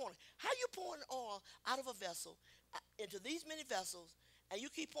she was pouring. How you pouring oil out of a vessel into these many vessels, and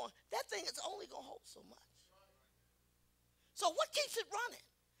you keep pouring? That thing is only going to hold so much. So what keeps it running?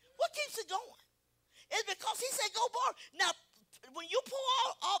 What keeps it going? It's because he said go borrow. Now, when you pour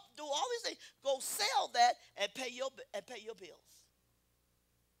up, do all these things, go sell that and pay your bills.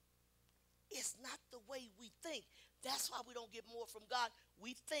 It's not the way we think. That's why we don't get more from God.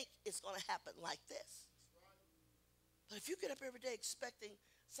 We think it's going to happen like this. But if you get up every day expecting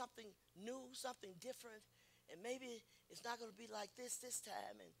something new, something different, and maybe it's not going to be like this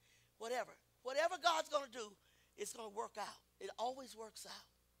time and whatever God's going to do, it's going to work out. It always works out.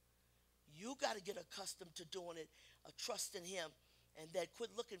 You got to get accustomed to doing it, trusting him, and that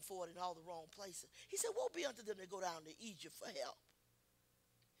quit looking for it in all the wrong places. He said, woe be unto them that go down to Egypt for help.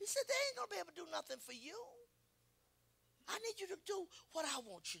 He said, they ain't going to be able to do nothing for you. I need you to do what I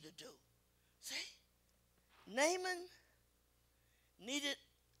want you to do. See? Naaman needed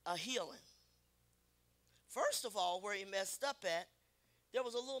a healing. First of all, where he messed up at, there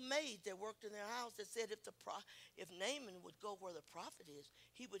was a little maid that worked in their house that said if Naaman would go where the prophet is,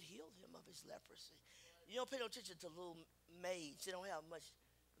 he would heal him of his leprosy. You don't pay no attention to little maids. They don't have much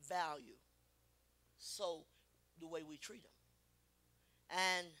value. So the way we treat them.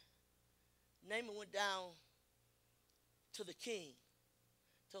 And Naaman went down to the king,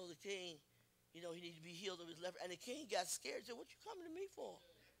 told the king, You know, he needed to be healed of his leprosy. And the king got scared and said, what you coming to me for?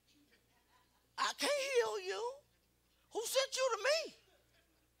 I can't heal you. Who sent you to me?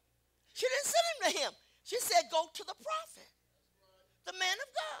 She didn't send him to him. She said, go to the prophet, the man of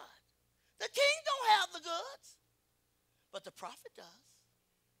God. The king don't have the goods, but the prophet does.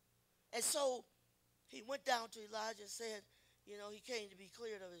 And so he went down to Elijah and said, you know, he came to be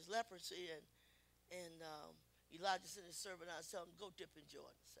cleared of his leprosy. And Elijah sent his servant out and told him, go dip in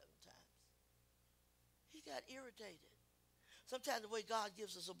Jordan 7 times. He got irritated. Sometimes the way God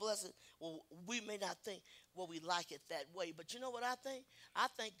gives us a blessing, well, we may not think, well, we like it that way. But you know what I think? I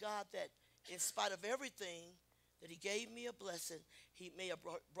thank God that in spite of everything, that he gave me a blessing. He may have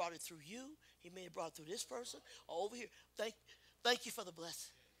brought it through you. He may have brought it through this person or over here. Thank you for the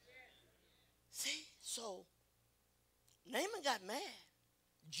blessing. See? So Naaman got mad.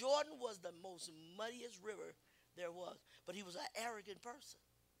 Jordan was the most muddiest river there was. But he was an arrogant person.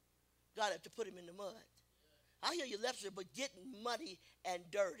 God had to put him in the mud. I hear you leprosy, but getting muddy and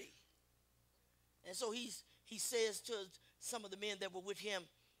dirty. And so he says to some of the men that were with him,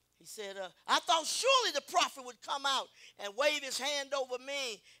 he said, I thought surely the prophet would come out and wave his hand over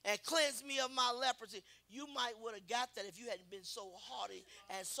me and cleanse me of my leprosy. You might would have got that if you hadn't been so haughty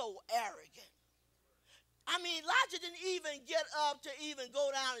and so arrogant. I mean, Elijah didn't even get up to even go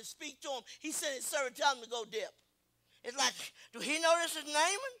down and speak to him. He sent his servant, tell him to go dip. It's like, do he know this is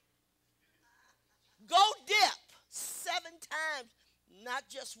Naaman? Go dip 7 times, not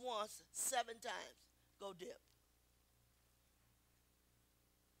just once, 7 times. Go dip.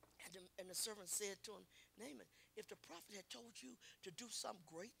 And the servant said to him, Naaman, if the prophet had told you to do some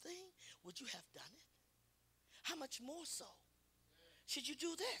great thing, would you have done it? How much more so should you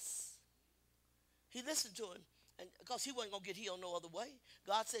do this? He listened to him, and because he wasn't going to get healed no other way.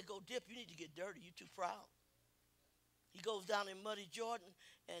 God said, go dip. You need to get dirty. You're too proud. He goes down in muddy Jordan,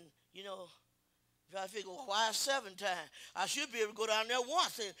 and, you know, I figure, well, why 7 times? I should be able to go down there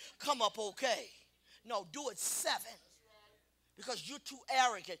once and come up okay. No, do it 7. Because you're too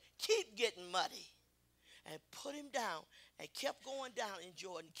arrogant. Keep getting muddy. And put him down and kept going down in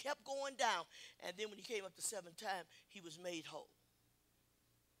Jordan. Kept going down. And then when he came up the 7th time, he was made whole.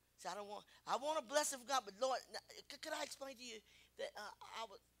 So I want a blessing from God, but Lord, could I explain to you that I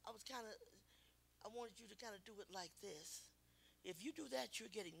wanted you to kind of do it like this. If you do that,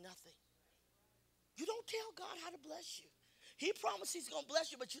 you're getting nothing. You don't tell God how to bless you. He promised he's going to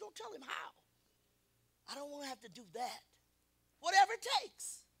bless you, but you don't tell him how. I don't want to have to do that. Whatever it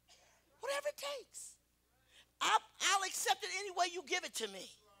takes. Whatever it takes. I'll accept it any way you give it to me.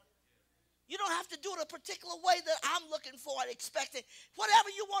 You don't have to do it a particular way that I'm looking for and expecting. Whatever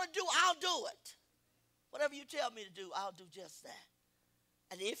you want to do, I'll do it. Whatever you tell me to do, I'll do just that.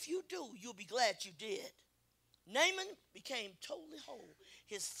 And if you do, you'll be glad you did. Naaman became totally whole.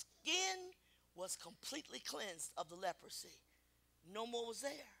 His skin was completely cleansed of the leprosy. No more was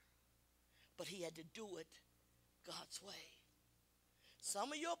there. But he had to do it God's way.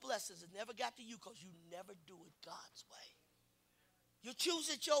 Some of your blessings have never got to you because you never do it God's way. You choose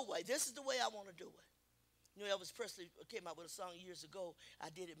it your way. This is the way I want to do it. You know, Elvis Presley came out with a song years ago, I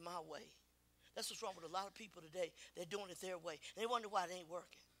did it my way. That's what's wrong with a lot of people today. They're doing it their way. They wonder why it ain't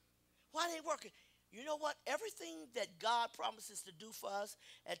working. Why it ain't working? You know what? Everything that God promises to do for us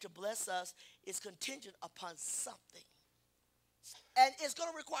and to bless us is contingent upon something. And it's going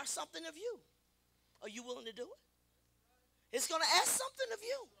to require something of you. Are you willing to do it? It's going to ask something of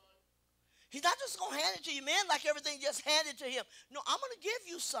you. He's not just going to hand it to you, man, like everything just handed to him. No, I'm going to give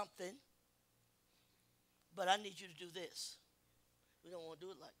you something, but I need you to do this. We don't want to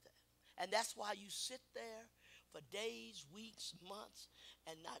do it like that. And that's why you sit there for days, weeks, months,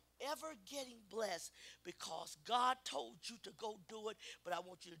 and not ever getting blessed because God told you to go do it, but I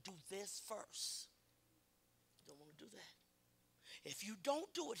want you to do this first. You don't want to do that. If you don't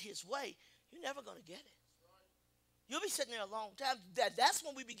do it his way, you're never going to get it. You'll be sitting there a long time. That's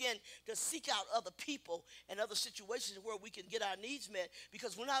when we begin to seek out other people and other situations where we can get our needs met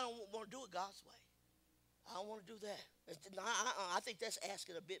because we're not want to do it God's way. I don't want to do that. I think that's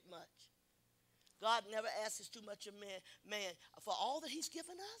asking a bit much. God never asks too much of man. For all that he's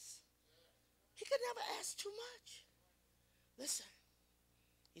given us, he could never ask too much. Listen,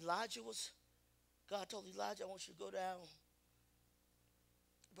 God told Elijah, I want you to go down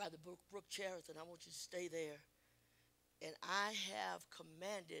by the brook Cherith, and I want you to stay there. And I have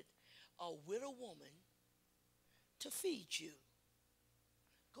commanded a widow woman to feed you.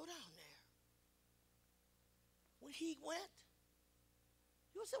 Go down there. When he went,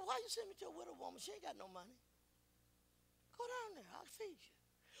 you would say, why you send me to a widow woman? She ain't got no money. Go down there. I'll feed you.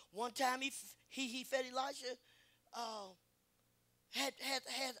 One time he fed Elijah, had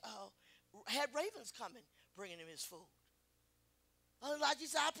had ravens coming, bringing him his food. Elijah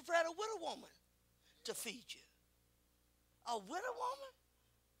said, I prepared a widow woman to feed you. A widow woman?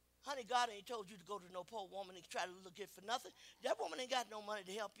 Honey, God ain't told you to go to no poor woman and try to look good for nothing. That woman ain't got no money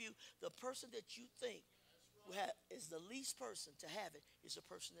to help you. The person that you think is the least person to have it is the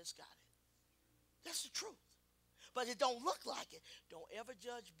person that's got it. That's the truth. But it don't look like it. Don't ever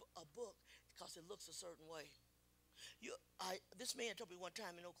judge a book because it looks a certain way. This man told me one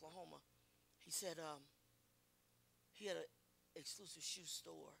time in Oklahoma, he said he had an exclusive shoe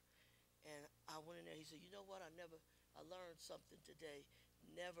store. And I went in there. He said, you know what? I learned something today.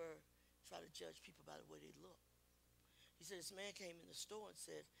 Never try to judge people by the way they look. He said this man came in the store and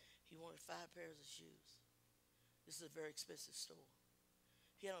said he wanted 5 pairs of shoes. This is a very expensive store.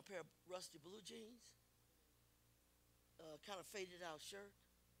 He had on a pair of rusty blue jeans, kind of faded out shirt.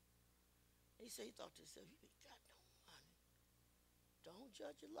 And he said he thought to himself, you ain't got no money. Don't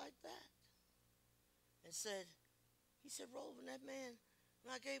judge it like that. And he said, Roland, that man,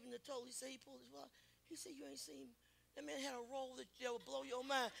 when I gave him the total, he said he pulled his wallet. He said, you ain't seen, that man had a roll that would blow your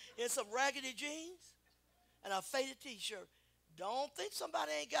mind in some raggedy jeans and a faded T-shirt. Don't think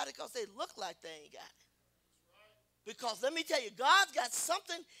somebody ain't got it because they look like they ain't got it. Because let me tell you, God's got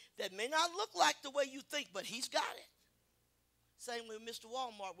something that may not look like the way you think, but he's got it. Same with Mr.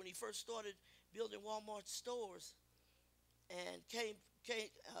 Walmart when he first started building Walmart stores and came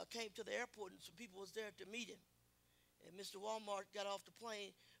to the airport and some people was there to meet him. And Mr. Walmart got off the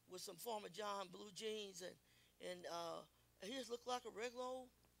plane with some Farmer John blue jeans and he just looked like a regular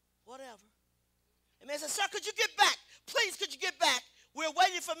old whatever. And man said, sir, could you get back? Please, could you get back? We're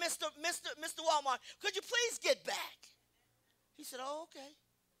waiting for Mr. Walmart. Could you please get back? He said, oh, okay.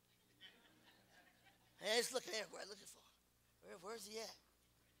 And he's looking everywhere, looking for him. Where's he at?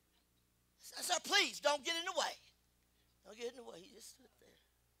 I said, sir, please, don't get in the way. Don't get in the way. He just stood there.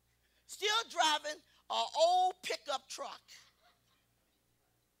 Still driving an old pickup truck.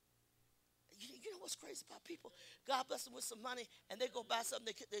 You know what's crazy about people? God bless them with some money, and they go buy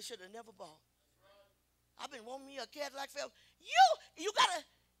something they should have never bought. I've been wanting me a Cadillac forever. You gotta,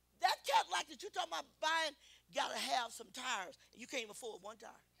 that Cadillac that you're talking about buying gotta have some tires. You can't even afford one tire.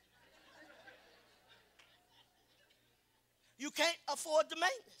 You can't afford the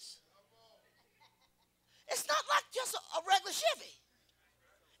maintenance. It's not like just a regular Chevy.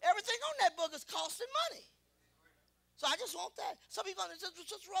 Everything on that book is costing money. So I just want that. Some people say,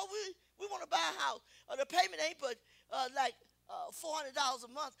 Sister Rose, we want to buy a house. The payment ain't but like $400 a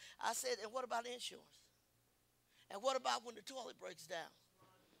month. I said, and what about insurance? And what about when the toilet breaks down?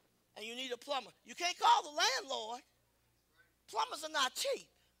 And you need a plumber. You can't call the landlord. Plumbers are not cheap.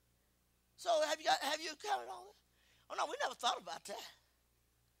 So have you counted all that? Oh no, we never thought about that.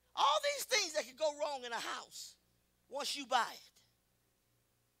 All these things that could go wrong in a house once you buy it.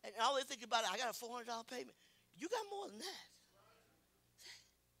 And all they think about it, I got a $400 payment. You got more than that.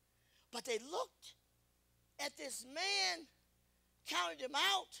 But they looked at this man, counted him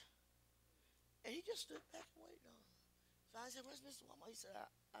out, and he just stood back and waited on him. So I said, where's Mr. Walmart? He said,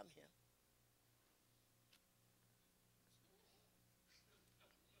 I'm here.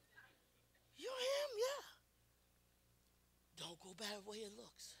 You're him? Yeah. Don't go by the way it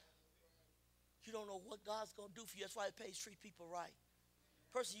looks. You don't know what God's going to do for you. That's why it pays treat people right.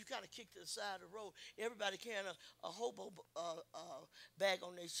 Person you kind of kick to the side of the road. Everybody carrying a hobo bag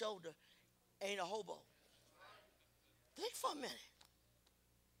on their shoulder ain't a hobo. Think for a minute.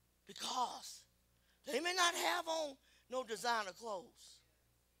 Because they may not have on no designer clothes.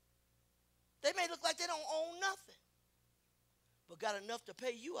 They may look like they don't own nothing. But got enough to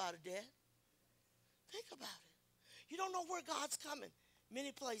pay you out of debt. Think about it. You don't know where God's coming.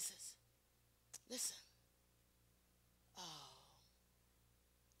 Many places. Listen.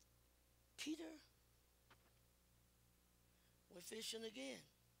 Peter went fishing again.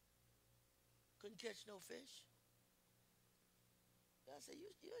 Couldn't catch no fish. God said,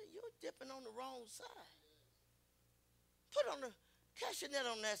 you're dipping on the wrong side. Cast your net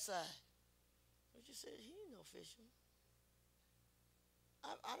on that side. But you said, he ain't no fishing.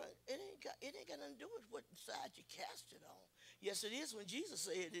 It ain't got nothing to do with what side you cast it on. Yes, it is when Jesus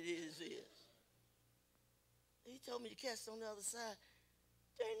said it is. He told me to cast it on the other side.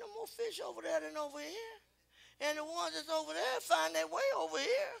 There ain't no more fish over there than over here. And the ones that's over there find their way over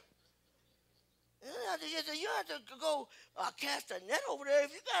here. You have to go cast a net over there.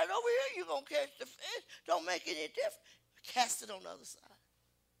 If you got it over here, you're going to catch the fish. Don't make any difference. Cast it on the other side.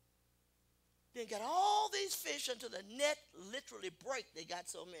 Then got all these fish until the net literally break. They got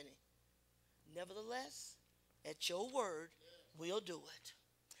so many. Nevertheless, at your word, we'll do it.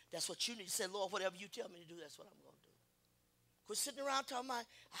 That's what you need to say, Lord, whatever you tell me to do, that's what I'm going to do. Quit sitting around talking about,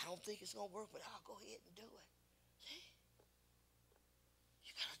 I don't think it's going to work, but I'll go ahead and do it. See?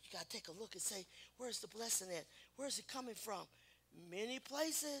 You got to take a look and say, where's the blessing at? Where's it coming from? Many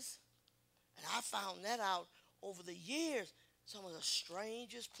places. And I found that out over the years. Some of the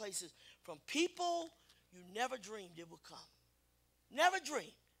strangest places from people you never dreamed it would come. Never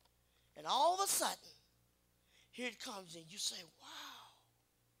dreamed. And all of a sudden, here it comes and you say, wow.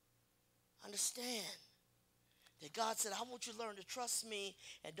 Understand that God said, I want you to learn to trust me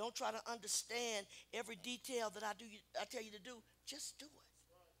and don't try to understand every detail that I tell you to do. Just do it.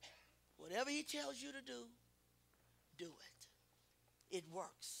 Whatever he tells you to do it. It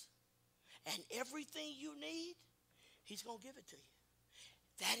works. And everything you need, he's going to give it to you.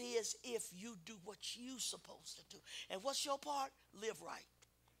 That is if you do what you're supposed to do. And what's your part? Live right.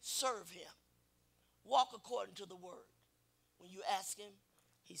 Serve him. Walk according to the word. When you ask him,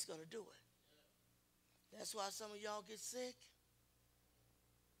 he's going to do it. That's why some of y'all get sick.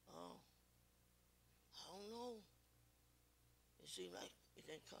 Oh, I don't know. It seems like it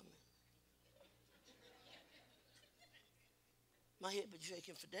ain't coming. My head been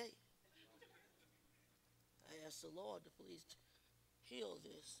shaking for days. I asked the Lord to please heal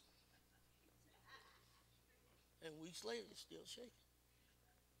this. And weeks later, it's still shaking.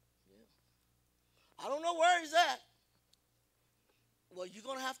 Yeah. I don't know where he's at. Well, you're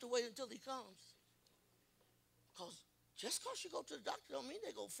going to have to wait until he comes. Because just because you go to the doctor don't mean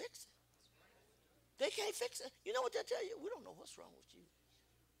they're going to fix it. They can't fix it. You know what they'll tell you? We don't know what's wrong with you.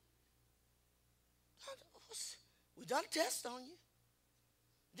 We done a test on you.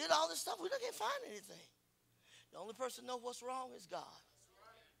 Did all this stuff. We can't find anything. The only person who knows what's wrong is God.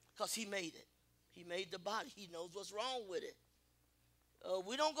 Because he made it. He made the body. He knows what's wrong with it.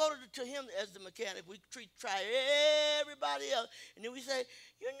 We don't go to him as the mechanic. We try everybody else. And then we say,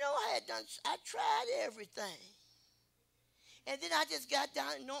 you know, I tried everything. And then I just got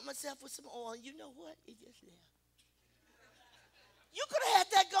down and anointed myself with some oil. You know what? It just left. You could have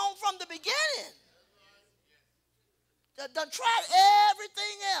had that going from the beginning. Done tried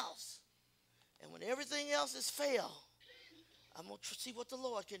everything else. And when everything else has failed, I'm going to see what the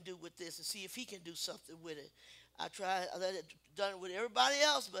Lord can do with this and see if he can do something with it. I done it with everybody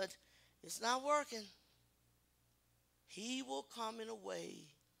else, but it's not working. He will come in a way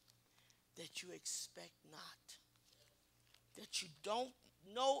that you expect not. That you don't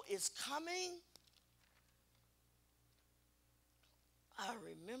know is coming. I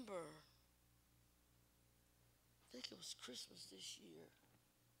remember, I think it was Christmas this year,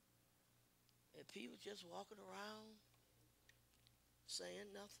 and people just walking around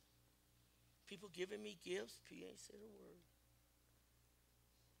saying nothing. People giving me gifts, P ain't said a word.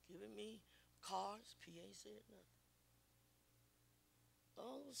 Giving me cards, P ain't said nothing.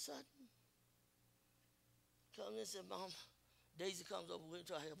 All of a sudden, come and said, Mom, Daisy comes over with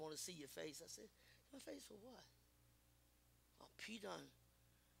me, I want to see your face. I said, my face for what? Oh, P done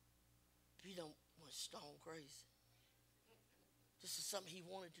went stone crazy. This is something he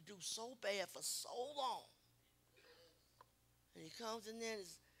wanted to do so bad for so long. And he comes in there,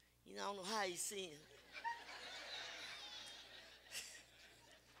 and I don't know how he's seeing.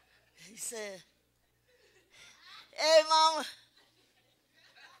 He said, hey, Mama.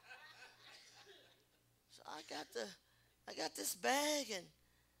 So I got this bag,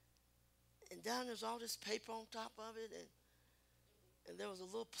 and down there's all this paper on top of it, and there was a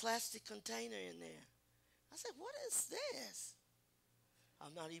little plastic container in there. I said, what is this?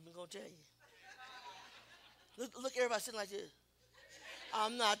 I'm not even going to tell you. Look, everybody sitting like this.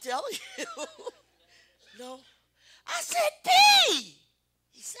 I'm not telling you. No. I said, P!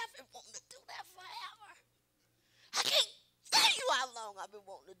 He said, I've been wanting to do that forever. I can't tell you how long I've been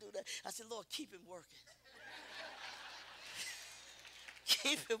wanting to do that. I said, Lord, keep him working.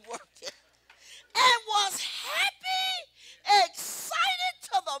 Keep him working. And was happy, excited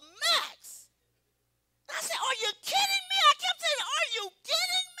to the max. I said, are you kidding me? I kept saying, are you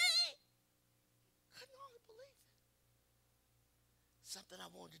kidding me? Couldn't hardly believe it. Something I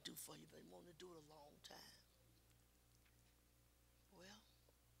wanted to do for you, but I wanted to do it a long time. Well,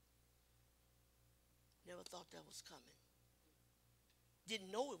 never thought that was coming.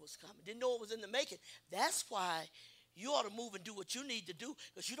 Didn't know it was coming. Didn't know it was in the making. That's why you ought to move and do what you need to do,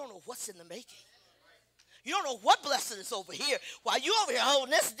 because you don't know what's in the making. You don't know what blessing is over here. While you over here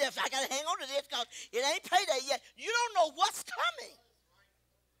holding this stuff, I got to hang on to this because it ain't payday yet. You don't know what's coming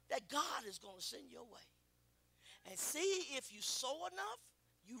that God is going to send your way. And see, if you sow enough,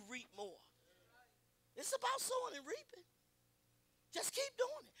 you reap more. It's about sowing and reaping. Just keep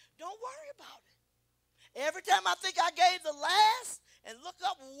doing it. Don't worry about it. Every time I think I gave the last and look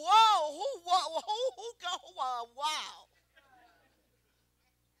up, whoa, wow.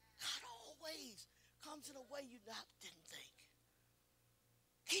 in a way you didn't think.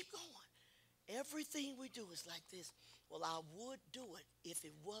 Keep going. Everything we do is like this. Well, I would do it if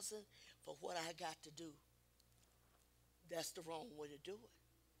it wasn't for what I got to do. That's the wrong way to do it.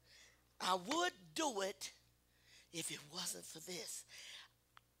 I would do it if it wasn't for this.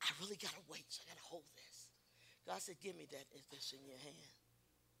 I really got to wait, so I got to hold this. God said, give me that if this in your hand.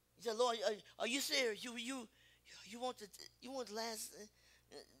 He said, Lord, are you serious? You want the last,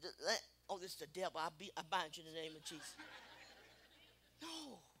 oh, this is the devil. I bind you in the name of Jesus.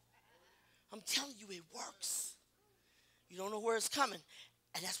 No. I'm telling you, it works. You don't know where it's coming.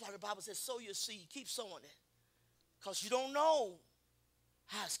 And that's why the Bible says, sow your seed. Keep sowing it. Because you don't know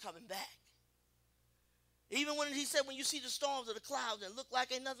how it's coming back. Even when he said, when you see the storms or the clouds and look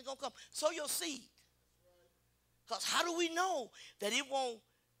like ain't nothing going to come, sow your seed. Because how do we know that it won't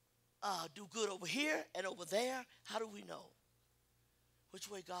do good over here and over there? How do we know which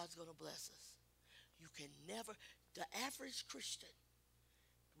way God's going to bless us? You can never, the average Christian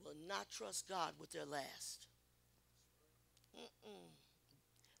will not trust God with their last.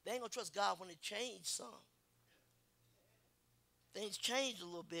 They ain't going to trust God when it changed some. Things changed a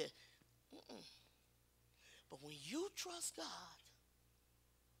little bit. But when you trust God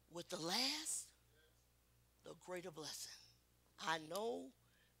with the last, the greater blessing. I know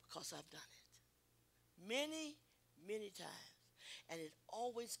because I've done it many, many times. And it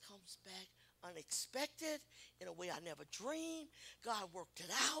always comes back unexpected in a way I never dreamed. God worked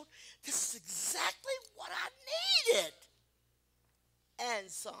it out. This is exactly what I needed. And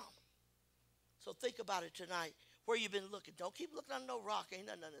some. So think about it tonight. Where you been looking. Don't keep looking on no rock. Ain't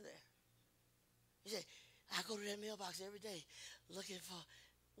nothing under there. You say, I go to that mailbox every day looking for,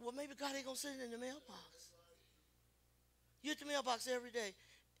 well, maybe God ain't going to send it in the mailbox. You at the mailbox every day.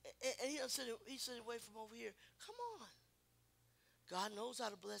 And he's sitting away from over here. Come on. God knows how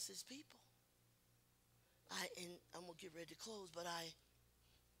to bless his people. And I'm going to get ready to close, but I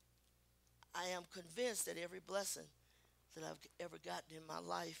am convinced that every blessing that I've ever gotten in my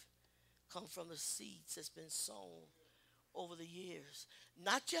life comes from the seeds that's been sown over the years.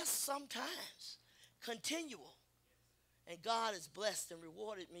 Not just sometimes, continual. And God has blessed and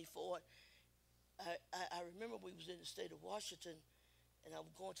rewarded me for it. I remember we was in the state of Washington, and I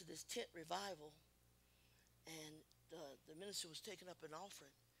was going to this tent revival, and the minister was taking up an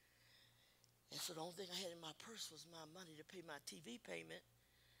offering. And so the only thing I had in my purse was my money to pay my TV payment,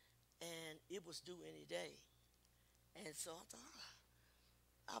 and it was due any day. And so I thought,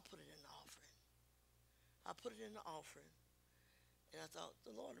 I'll put it in the offering. I put it in the offering, and I thought,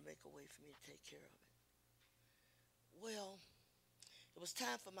 the Lord will make a way for me to take care of it. Well, it was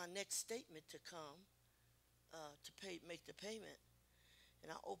time for my next statement to come to make the payment.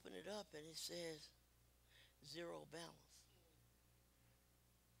 And I opened it up, and it says, zero balance.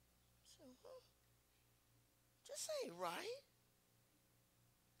 So, this ain't right.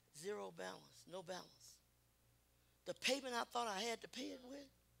 Zero balance, no balance. The payment I thought I had to pay it with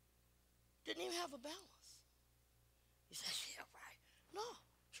didn't even have a balance. He said, yeah, right. No,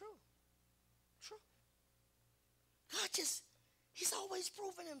 true. God he's always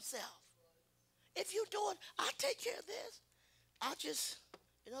proven himself. If you do it, I'll take care of this.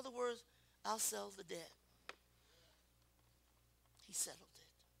 In other words, I'll sell the debt. He settled it.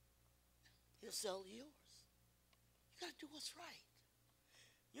 He'll sell yours. You got to do what's right.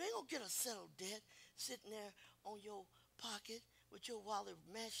 You ain't going to get a settled debt sitting there on your pocket with your wallet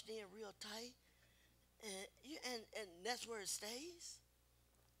mashed in real tight. And that's where it stays?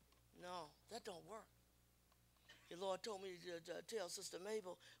 No, that don't work. The Lord told me to tell Sister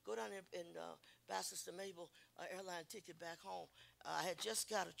Mabel, go down there and buy Sister Mabel an airline ticket back home. I had just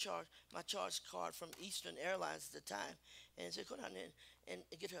got my charge card from Eastern Airlines at the time. And said, go down there and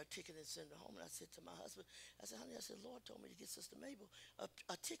get her a ticket and send her home. And I said to my husband, honey, Lord told me to get Sister Mabel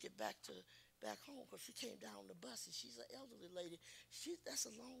a ticket back home because she came down on the bus and she's an elderly lady. That's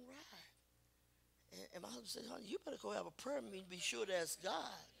a long ride. And my husband said, honey, you better go have a prayer meeting to be sure that's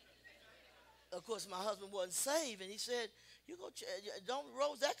God. Of course, my husband wasn't saved, and he said,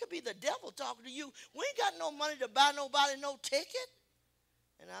 Rose, that could be the devil talking to you. We ain't got no money to buy nobody no ticket.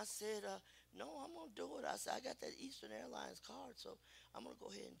 And I said, no, I'm going to do it. I said, I got that Eastern Airlines card, so I'm going to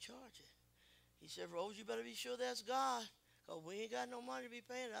go ahead and charge it. He said, Rose, you better be sure that's God, because we ain't got no money to be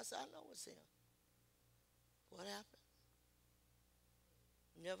paying it. I said, I know it's him. What happened?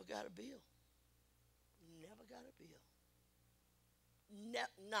 Never got a bill. Never got a bill.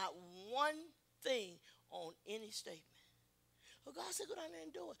 Not one thing on any statement. Well, God said, go down there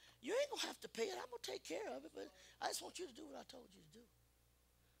and do it. You ain't going to have to pay it. I'm going to take care of it, but I just want you to do what I told you to do.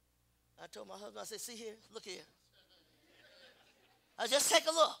 I told my husband, I said, see here, look here. I just take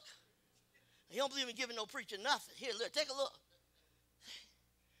a look. He don't believe in giving no preacher nothing. Here, look, take a look.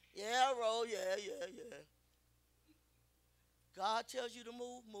 Yeah, roll, yeah. God tells you to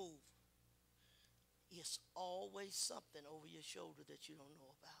move, move. It's always something over your shoulder that you don't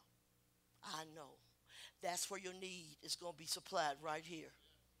know about. I know. That's where your need is going to be supplied right here.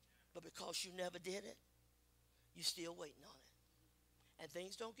 But because you never did it, you're still waiting on it. And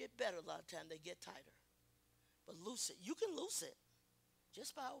things don't get better a lot of times. They get tighter. But loose it. You can loose it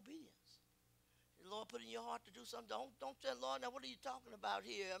just by obedience. The Lord put in your heart to do something. Don't say, Lord, now what are you talking about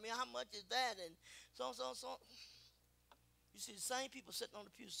here? I mean, how much is that? And so. You see the same people sitting on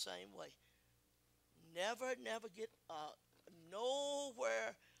the pews the same way. Never get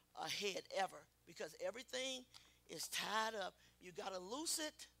nowhere ahead ever, because everything is tied up. You got to loose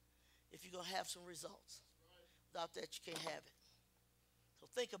it if you're going to have some results. Without that, you can't have it. So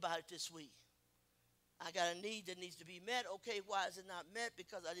think about it this week. I got a need that needs to be met. Okay, why is it not met?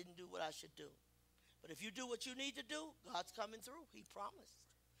 Because I didn't do what I should do. But if you do what you need to do, God's coming through. He promised.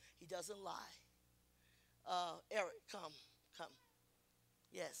 He doesn't lie. Eric, come.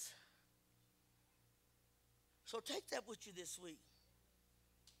 Yes. So take that with you this week.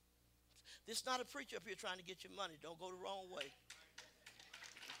 This is not a preacher up here trying to get your money. Don't go the wrong way.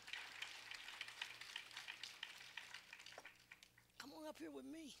 Come on up here with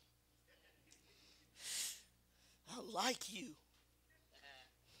me. I like you.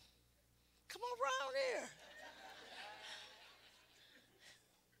 Come on around here.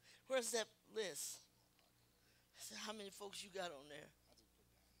 Where's that list? So how many folks you got on there?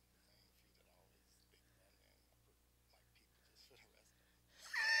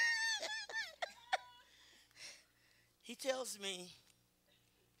 He tells me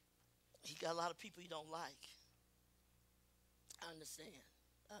he got a lot of people he don't like. I understand.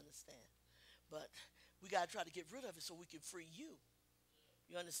 But we got to try to get rid of it so we can free you.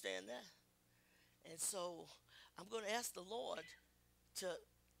 You understand that? And so I'm going to ask the Lord to,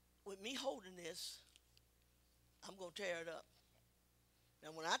 with me holding this, I'm going to tear it up.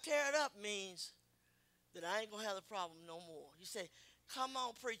 Now, when I tear it up means that I ain't going to have the problem no more. You say, come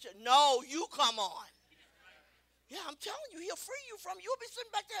on, preacher. No, you come on. Yeah, I'm telling you, he'll free you from, you'll be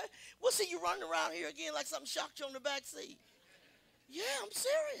sitting back there. We'll see you running around here again like something shocked you on the back seat. Yeah, I'm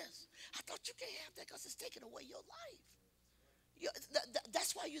serious. I thought you can't have that because it's taking away your life.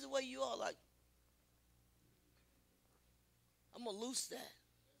 That's why you're the way you are. Like, I'm going to loose that.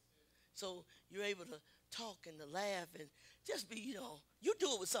 So you're able to talk and to laugh and just be, you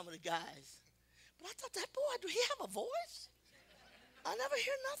do it with some of the guys. But I thought, that boy, do he have a voice? I never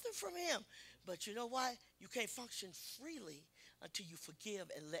hear nothing from him. But you know why? You can't function freely until you forgive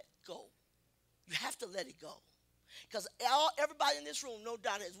and let go. You have to let it go. Because everybody in this room, no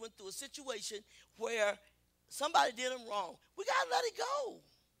doubt, has went through a situation where somebody did them wrong. We got to let it go.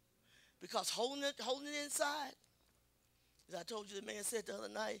 Because holding it inside, as I told you, the man said the other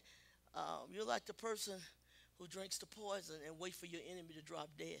night, you're like the person who drinks the poison and wait for your enemy to drop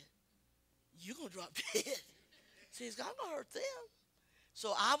dead. You're going to drop dead. See, I'm going to hurt them.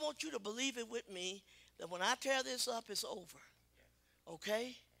 So I want you to believe it with me that when I tear this up, it's over.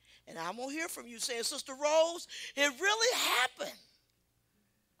 Okay? And I'm going to hear from you saying, Sister Rose, it really happened.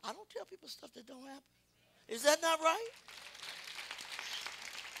 I don't tell people stuff that don't happen. Is that not right?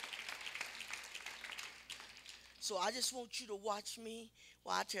 So I just want you to watch me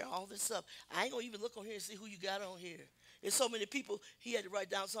while I tear all this up. I ain't going to even look on here and see who you got on here. There's so many people, he had to write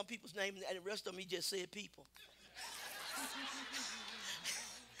down some people's names, and the rest of them, he just said people.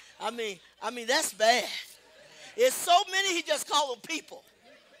 I mean, that's bad. It's so many, he just called them people.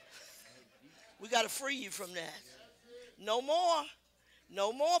 We got to free you from that. No more.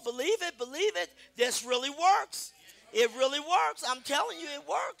 No more. Believe it. This really works. It really works. I'm telling you, it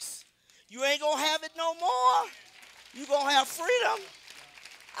works. You ain't going to have it no more. You're going to have freedom.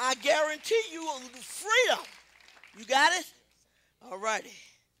 I guarantee you freedom. You got it? All righty.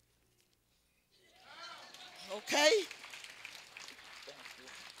 Okay?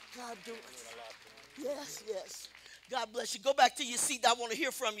 God do it. Yes. God bless you. Go back to your seat. I want to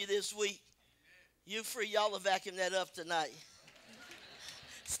hear from you this week. You free. Y'all will vacuum that up tonight.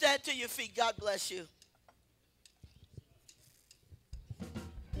 Stand to your feet. God bless you.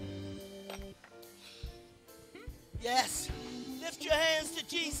 Yes. Lift your hands to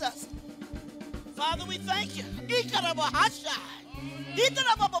Jesus. Father, we thank you.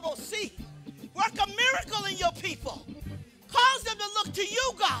 Work a miracle in your people. Cause them to look to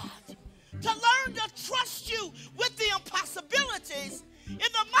you, God, to learn to trust you with the impossibilities. In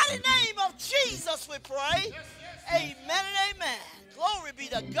the mighty name of Jesus, we pray. Amen and amen. Glory be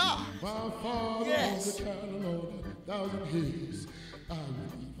to God. My Father, yes. the cattle on 1,000 hills. I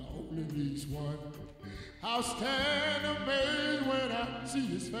believe I only reach one. I'll stand amazed when I see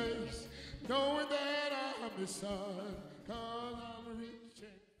his face, knowing that I'm his son, 'cause I'm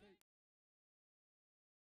reaching.